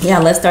be. Yeah,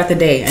 let's start the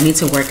day. I need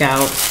to work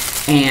out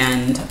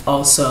and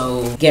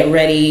also get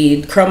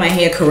ready, curl my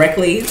hair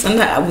correctly.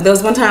 Sometimes, there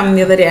was one time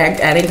the other day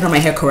I didn't curl my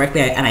hair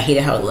correctly, and I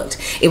hated how it looked.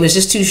 It was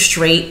just too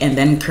straight and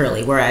then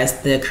curly,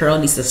 whereas the curl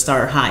needs to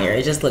start higher.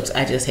 It just looked,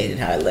 I just hated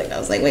how it looked. I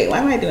was like, wait, why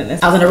am I doing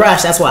this? I was in a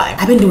rush, that's why.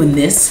 I've been doing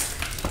this.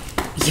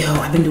 Yo,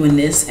 I've been doing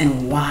this,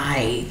 and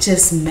why?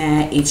 Just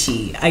mad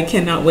itchy. I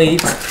cannot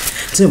wait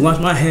to wash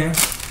my hair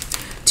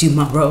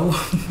tomorrow.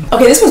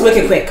 Okay, this was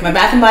wicked quick. My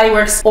Bath & Body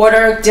Works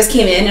order just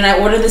came in, and I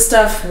ordered this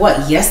stuff,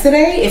 what,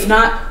 yesterday? If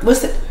not,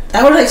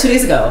 I ordered like 2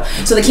 days ago.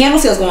 So the candle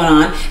sale's going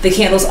on. The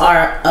candles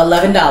are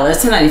 $11,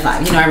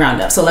 $10.95. You know, I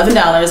round up. So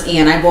 $11,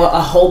 and I bought a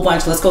whole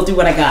bunch. Let's go through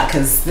what I got,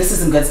 because this is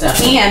some good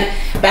stuff. And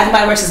Bath &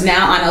 Body Works is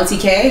now on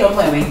LTK. Don't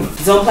play with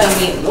me. Don't play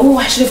with me. Oh,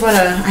 I should have brought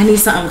I need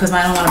something, because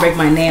I don't want to break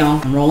my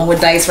nail. I'm rolling with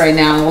dice right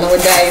now. I'm rolling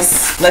with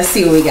dice. Let's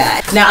see what we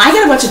got. Now, I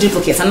get a bunch of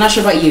duplicates. I'm not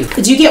sure about you.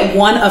 Do you get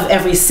one of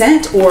every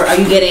scent, or are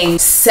you getting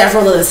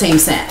several of the same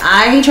scent?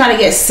 I try to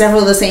get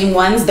several of the same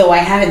ones, though I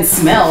haven't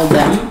smelled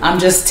them. I'm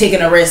just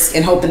taking a risk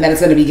and hoping that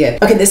it's going to be good.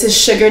 Okay, this is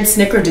sugared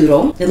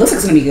snickerdoodle. It looks like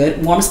it's gonna be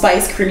good. Warm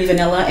spice, creamy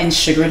vanilla, and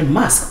sugared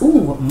musk.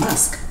 Ooh,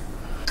 musk.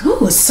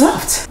 Ooh, it's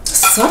soft.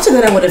 Softer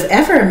than I would have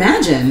ever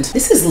imagined.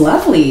 This is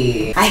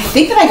lovely. I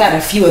think that I got a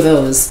few of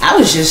those. I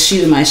was just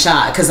shooting my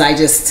shot, because I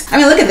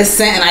mean, look at this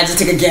scent, and I just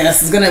took a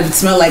guess. It's gonna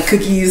smell like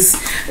cookies.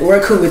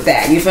 We're cool with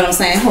that. You feel what I'm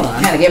saying? Hold on.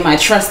 I gotta get my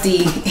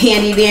trusty,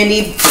 handy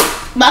dandy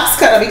box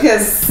cutter,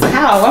 because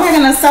how? Why am I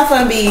gonna suffer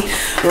and be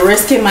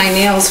risking my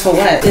nails for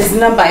what? It's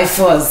not by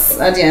force.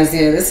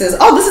 This is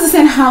the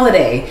scent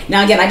Holiday.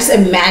 Now again, I just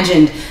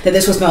imagined that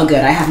this would smell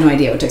good. I have no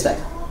idea what to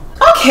expect.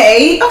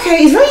 Okay,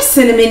 it's very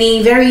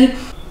cinnamony, very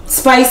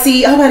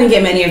spicy. I hope I didn't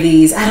get many of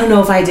these. I don't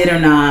know if I did or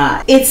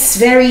not. It's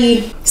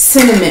very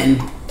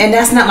cinnamon, and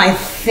that's not my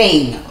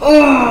thing.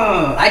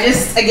 Ugh. I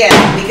just, again,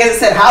 because it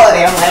said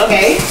Holiday, I'm like,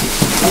 okay,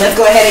 let's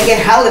go ahead and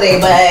get Holiday,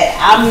 but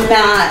I'm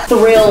not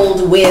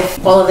thrilled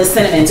with all of the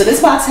cinnamon. So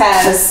this box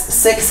has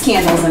 6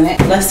 candles in it.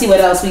 Let's see what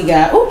else we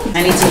got. Ooh,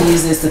 I need to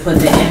use this to put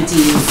the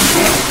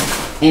empties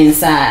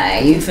inside.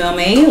 You feel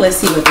me? Let's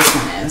see what this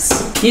one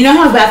is. You know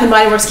how Bath &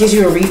 Body Works gives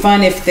you a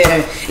refund if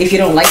you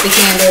don't like the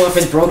candle or if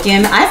it's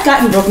broken? I've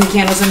gotten broken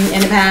candles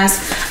in the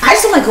past. I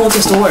just don't like going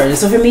to stores.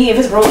 So for me, if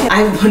it's broken,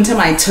 one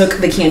time I took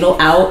the candle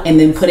out and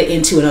then put it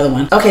into another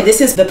one. Okay, this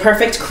is the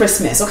Perfect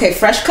Christmas. Okay,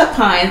 fresh cut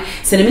pine,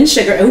 cinnamon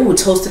sugar, ooh,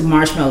 toasted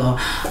marshmallow.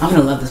 I'm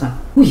gonna love this one.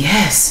 Ooh,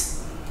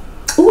 yes.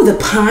 Ooh, the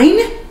pine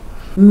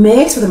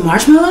mixed with the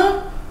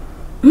marshmallow.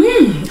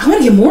 I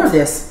wanna get more of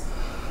this.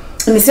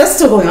 And the sale's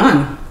still going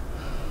on.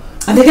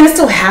 Are they gonna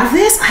still have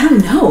this? I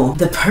don't know.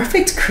 The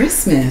Perfect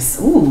Christmas.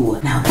 Ooh,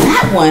 now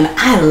that one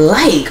I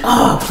like.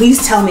 Oh,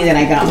 please tell me that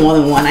I got more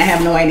than one. I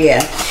have no idea.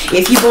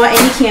 If you bought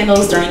any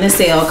candles during the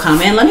sale,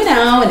 comment, let me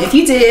know. And if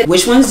you did,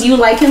 which ones do you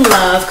like and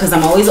love? Because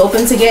I'm always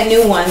open to get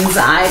new ones.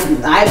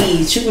 I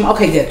be shooting.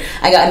 Okay, good.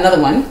 I got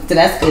another one, so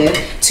that's good.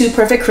 2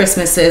 Perfect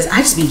Christmases. I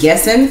just be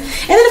guessing. And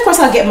then of course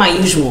I'll get my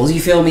usuals. You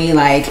feel me?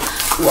 Like,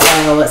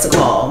 what's it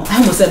called? I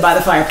almost said by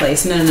the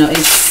fireplace. No.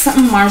 It's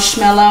something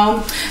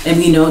marshmallow. And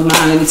we know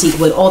mahogany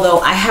teakwood. Although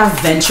I have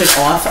ventured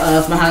off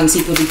of mahogany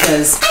teakwood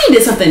because I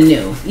needed something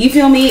new. You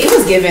feel me? It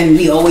was given.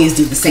 We always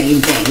do the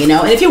same thing, you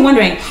know. And if you're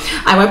wondering,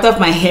 I wiped off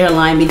my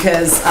hairline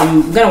because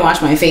I'm gonna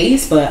wash my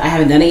face, but I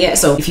haven't done it yet.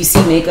 So if you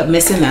see makeup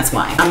missing, that's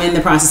why. I'm in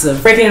the process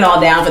of breaking it all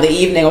down for the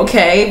evening.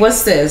 Okay,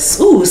 what's this?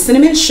 Ooh,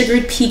 cinnamon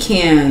sugared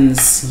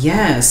pecans.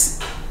 Yes.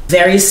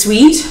 Very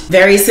sweet,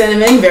 very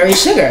cinnamon, very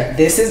sugar.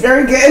 This is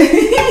very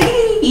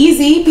good.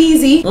 Easy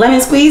peasy, lemon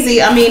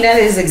squeezy. I mean, that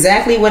is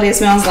exactly what it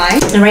smells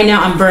like. And right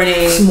now I'm burning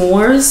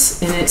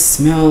s'mores and it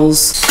smells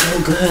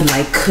so good,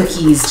 like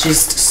cookies,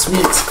 just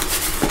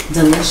sweet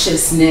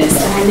deliciousness.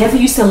 And I never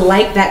used to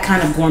like that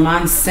kind of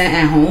gourmand scent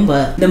at home,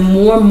 but the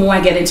more and more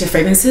I get into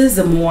fragrances,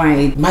 the more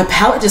my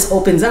palette just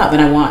opens up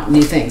and I want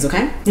new things,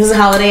 okay? This is a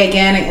holiday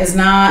again.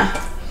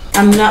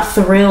 I'm not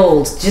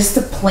thrilled. Just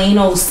the plain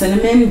old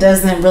cinnamon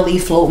doesn't really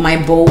float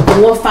my boat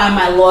or find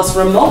my lost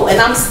remote, and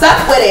I'm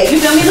stuck with it. You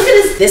feel me? Look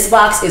at this. This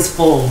box is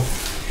full.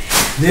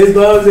 This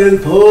box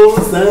is full,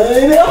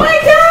 son. Oh my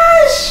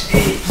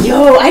gosh.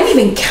 Yo, I didn't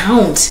even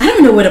count. I don't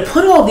even know where to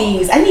put all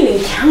these. I didn't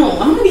even count.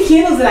 How many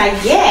candles did I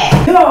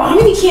get? Yo, how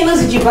many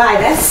candles did you buy?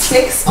 That's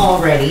 6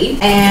 already.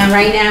 And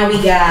right now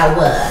we got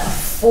what?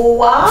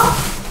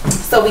 4?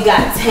 So we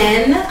got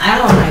 10. Oh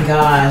my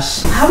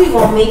gosh. How we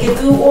gonna make it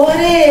through all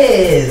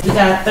this? We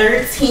got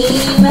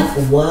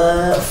 13.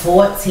 What?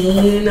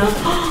 14.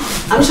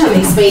 I'm just trying to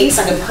make space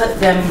so I can put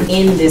them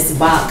in this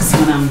box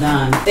when I'm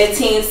done.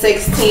 15,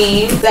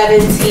 16,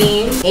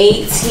 17,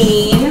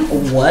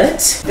 18.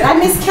 What? Did I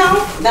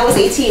miscount? That was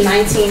 18,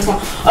 19, 20.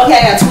 Okay,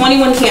 I got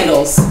 21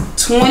 candles.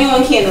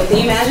 21 candles. Can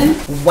you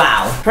imagine?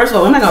 Wow. First of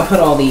all, where am I gonna put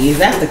all these?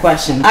 That's the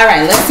question. All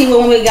right, let's see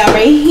what we got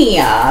right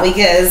here.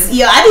 Because,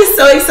 yo, I'd be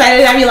so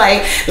excited. I'd be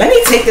like, let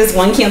me take this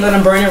one candle that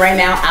I'm burning right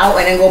now out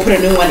and then go put a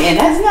new one in.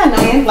 That's not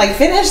annoying. Like,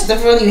 finish the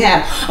one you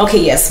have. Okay,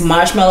 yes,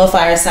 marshmallow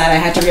fireside. I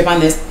had to rip on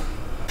this.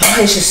 Oh,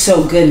 it's just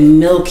so good,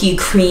 milky,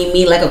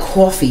 creamy, like a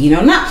coffee, you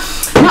know, not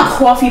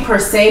coffee per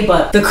se,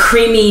 but the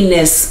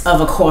creaminess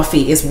of a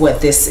coffee is what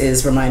this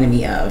is reminding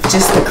me of.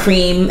 Just the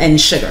cream and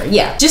sugar.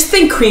 Yeah, just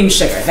think cream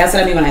sugar. That's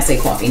what I mean when I say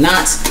coffee,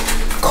 not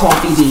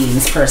coffee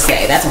beans per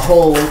se. That's a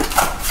whole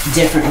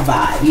different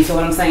vibe. You feel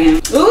what I'm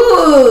saying?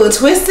 Ooh,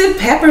 twisted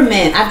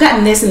peppermint. I've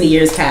gotten this in the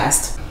years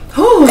past.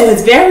 Ooh,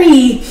 it's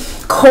very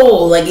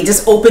cold, like it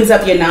just opens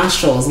up your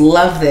nostrils.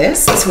 Love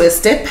this.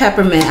 Twisted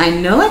peppermint. I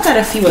know I got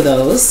a few of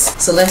those.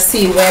 So let's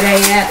see where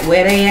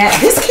they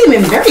at. This came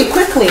in very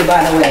quickly,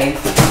 by the way.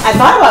 I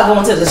thought about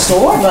going to the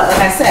store, but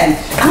like I said,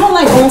 I don't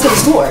like going to the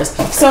stores.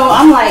 So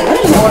I'm like, let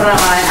me just order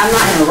online. I'm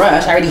not in a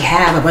rush. I already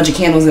have a bunch of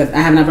candles that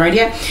I have not burned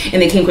yet,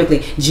 and they came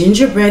quickly.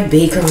 Gingerbread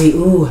bakery.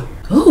 Ooh,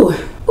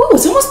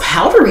 it's almost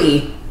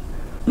powdery.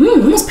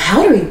 Almost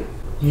powdery.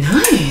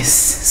 Nice.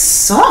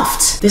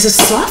 Soft. There's a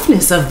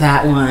softness of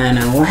that one.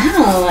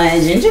 Wow.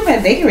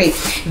 Gingerbread bakery.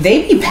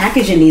 They be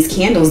packaging these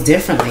candles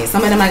differently.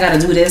 Some of them I gotta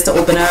do this to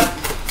open up,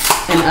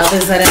 and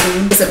others that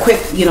it's a quick,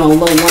 you know,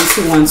 little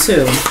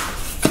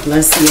 1-2-1-2.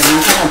 Let's see. I'm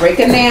not trying to break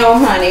a nail,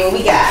 honey. What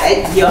we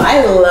got? Yo,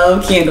 I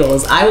love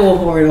candles. I will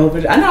hoard a whole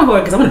bunch. I'm not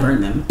hoard because I'm gonna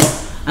burn them.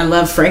 I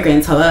love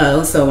fragrance.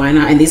 Hello. So why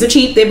not? And these are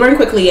cheap. They burn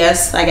quickly.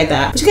 Yes, I get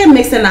that. But you gotta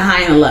mix in the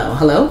high and the low.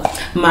 Hello.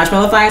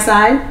 Marshmallow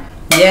fireside.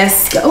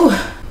 Yes. Go.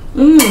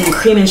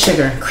 Cream and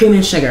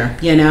sugar,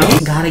 you know,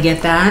 gotta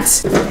get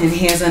that. And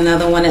here's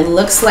another one. It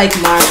looks like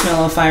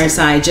marshmallow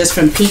fireside just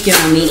from peeking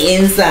on the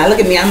inside. Look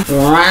at me, I'm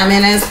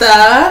rhyming and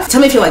stuff. Tell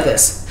me if you like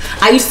this.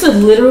 I used to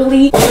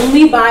literally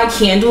only buy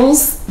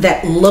candles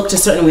that looked a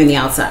certain way on the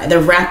outside. The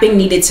wrapping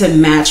needed to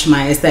match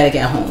my aesthetic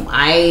at home.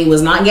 I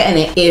was not getting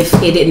it if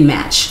it didn't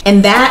match.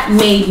 And that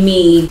made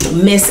me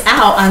miss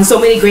out on so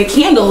many great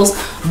candles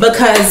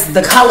because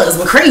the colors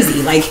were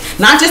crazy. Like,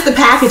 not just the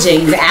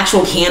packaging, the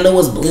actual candle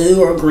was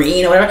blue or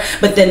green or whatever,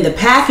 but then the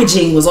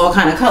packaging was all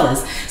kind of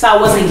colors. So I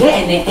wasn't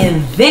getting it.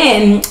 And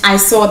then I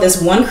saw this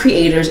one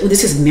creator's,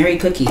 this is Mary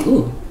Cookie.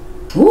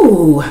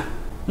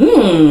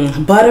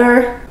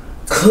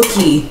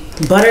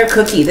 Butter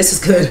cookie. This is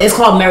good. It's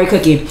called Mary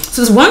Cookie.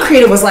 So this one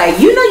creator was like,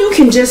 you know, you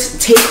can just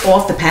take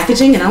off the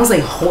packaging. And I was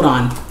like, hold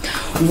on.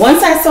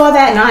 Once I saw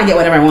that, now I get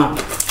whatever I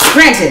want.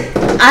 Granted,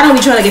 I don't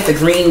be trying to get the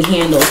green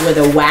candles where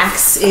the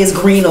wax is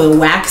green or the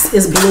wax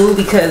is blue,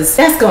 because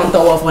that's gonna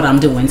throw off what I'm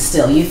doing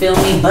still, you feel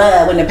me?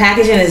 But when the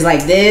packaging is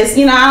like this,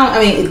 you know,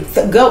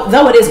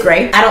 though it is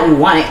great, I don't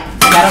want it.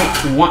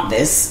 I don't want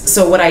this.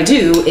 So what I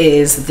do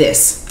is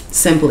this.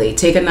 Simply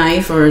take a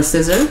knife or a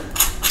scissor,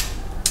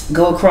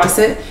 go across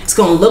it. It's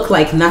gonna look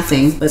like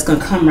nothing, but it's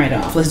gonna come right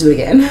off. Let's do it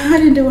again. I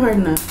didn't do it hard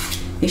enough.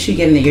 Make sure you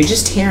get in there. You're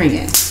just tearing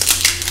it.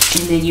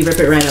 And then you rip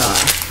it right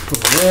off.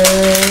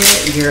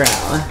 Good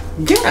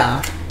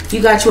girl.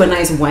 You got you a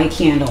nice white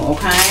candle,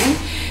 okay?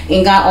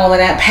 And got all of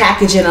that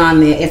packaging on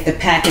there if the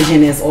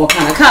packaging is all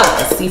kind of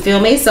colors. You feel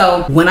me?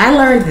 So when I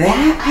learned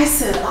that, I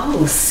said,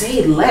 oh,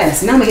 say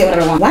less. Now I'm gonna get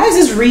whatever I want. Why is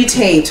this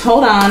retaped?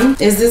 Hold on.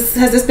 Has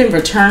this been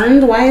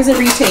returned? Why is it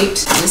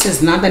retaped? This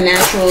is not the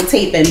natural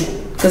taping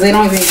because they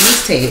don't even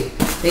use tape.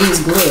 They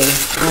use glue.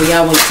 Oh,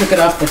 y'all took it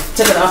off the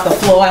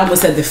floor. I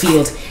almost said the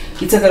field.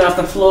 You took it off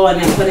the floor and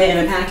then put it in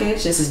a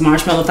package. This is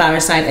Marshmallow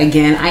Fireside.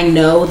 Again, I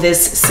know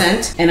this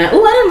scent. And I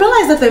didn't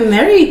realize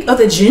that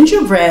the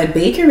gingerbread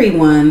bakery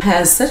one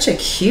has such a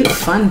cute,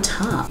 fun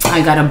top.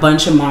 I got a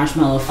bunch of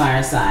Marshmallow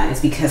Firesides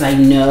because I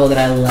know that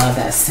I love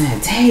that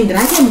scent. Dang, did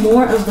I get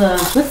more of the,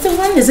 what's the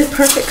one? Is it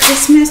Perfect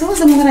Christmas? What was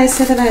the one that I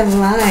said that I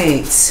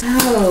liked?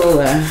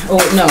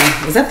 Oh no,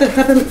 is that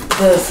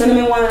the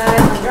cinnamon one that I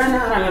like right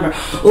now? I don't remember.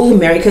 Oh,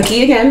 Merry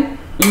Cookie again.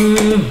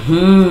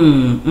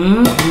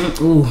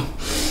 Ooh.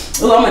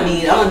 Oh, I'm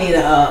gonna need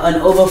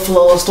an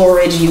overflow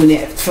storage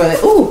unit for,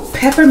 ooh,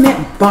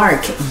 peppermint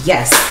bark.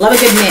 Yes, love a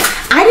good mint.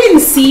 I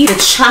didn't see the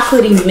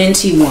chocolatey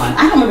minty one.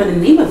 I don't remember the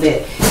name of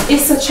it.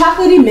 It's a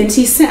chocolatey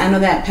minty scent. I know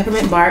that,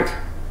 peppermint bark.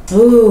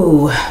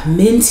 Ooh,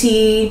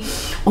 minty,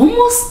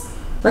 almost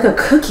like a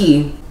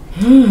cookie.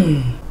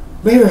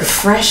 Very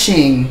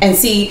refreshing. And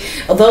see,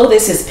 although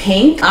this is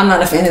pink, I'm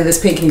not a fan of this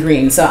pink and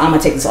green, so I'm gonna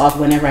take this off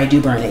whenever I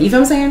do burn it. You feel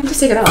what I'm saying? Just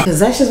take it off,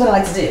 because that's just what I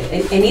like to do.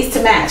 It needs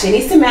to match. It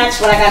needs to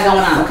match what I got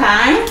going on,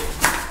 okay?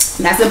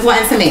 That's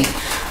important to me.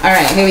 All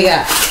right, here we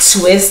go.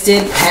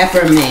 Twisted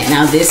Peppermint.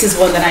 Now this is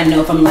one that I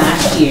know from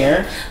last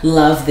year.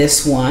 Love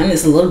this one.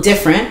 It's a little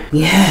different.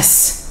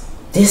 Yes,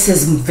 this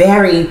is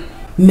very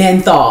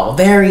menthol,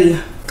 very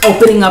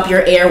opening up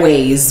your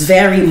airways,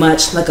 very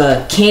much like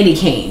a candy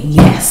cane.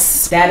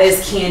 Yes, that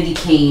is candy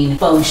cane,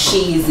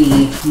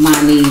 Fosheezy,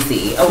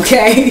 Maneezy,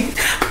 okay?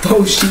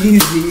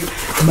 Fosheezy,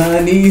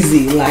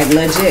 Maneezy, like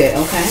legit,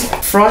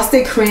 okay?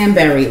 Frosted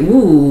Cranberry,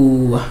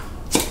 ooh.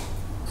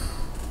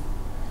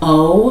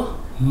 Oh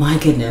my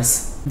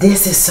goodness.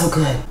 This is so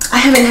good. I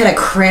haven't had a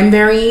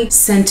cranberry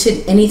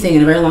scented anything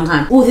in a very long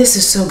time. Ooh, this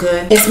is so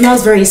good. It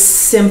smells very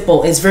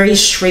simple. It's very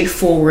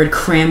straightforward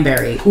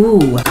cranberry.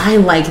 Ooh, I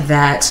like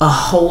that a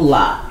whole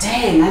lot.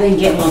 Dang, I didn't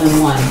get more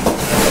than one.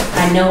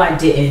 I know I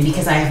didn't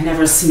because I have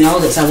never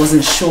smelled it, so I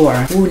wasn't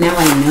sure. Ooh, now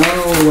I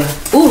know.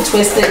 Ooh,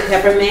 Twisted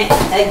Peppermint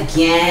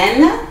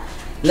again.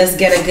 Let's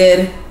get a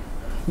good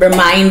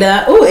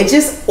reminder. Oh, it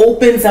just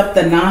opens up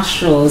the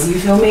nostrils. You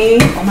feel me?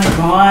 Oh my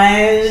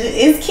gosh.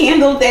 It's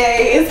candle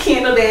day. It's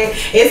candle day.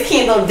 It's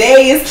candle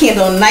day. It's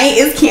candle night.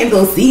 It's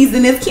candle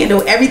season. It's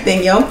candle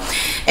everything, yo.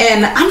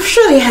 And I'm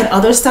sure they had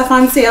other stuff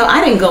on sale.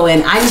 I didn't go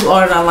in. I just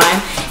ordered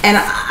online. And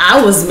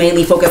I was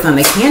mainly focused on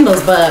the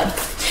candles, but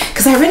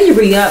because I already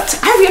re-upped.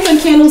 I re-upped on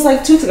candles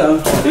like 2 weeks ago.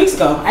 3 weeks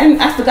ago.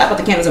 I forgot about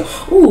the candles.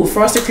 Ooh,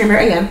 Frosted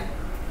Cranberry again.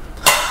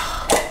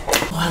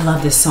 I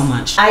love this so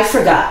much. I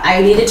forgot.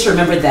 I needed to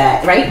remember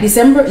that, right?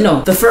 December?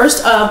 No, the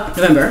 1st of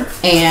November.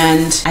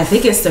 And I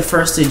think it's the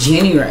 1st of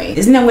January.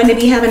 Isn't that when they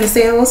be having the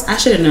sales? I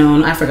should have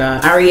known. I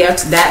forgot. I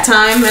re-upped that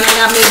time and I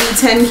got maybe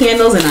 10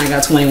 candles and I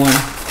got 21.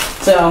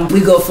 So we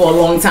go for a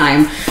long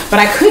time. But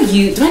I could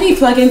use, do I need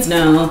plugins?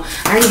 No.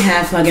 I already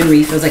have plug-in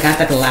refills. I got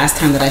that the last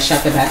time that I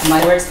shopped at Bath &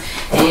 Body Works.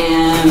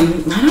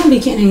 And I don't be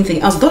getting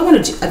anything else. Though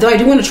I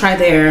do want to try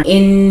their not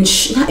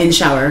in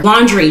shower,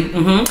 laundry.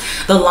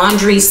 The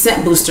laundry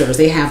scent boosters.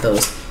 They have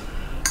those.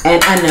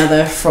 And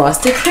another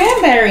Frosted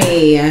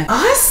Cranberry.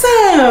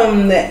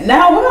 Awesome.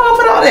 Now where do I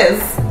put all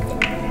this?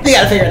 We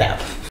gotta figure it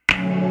out.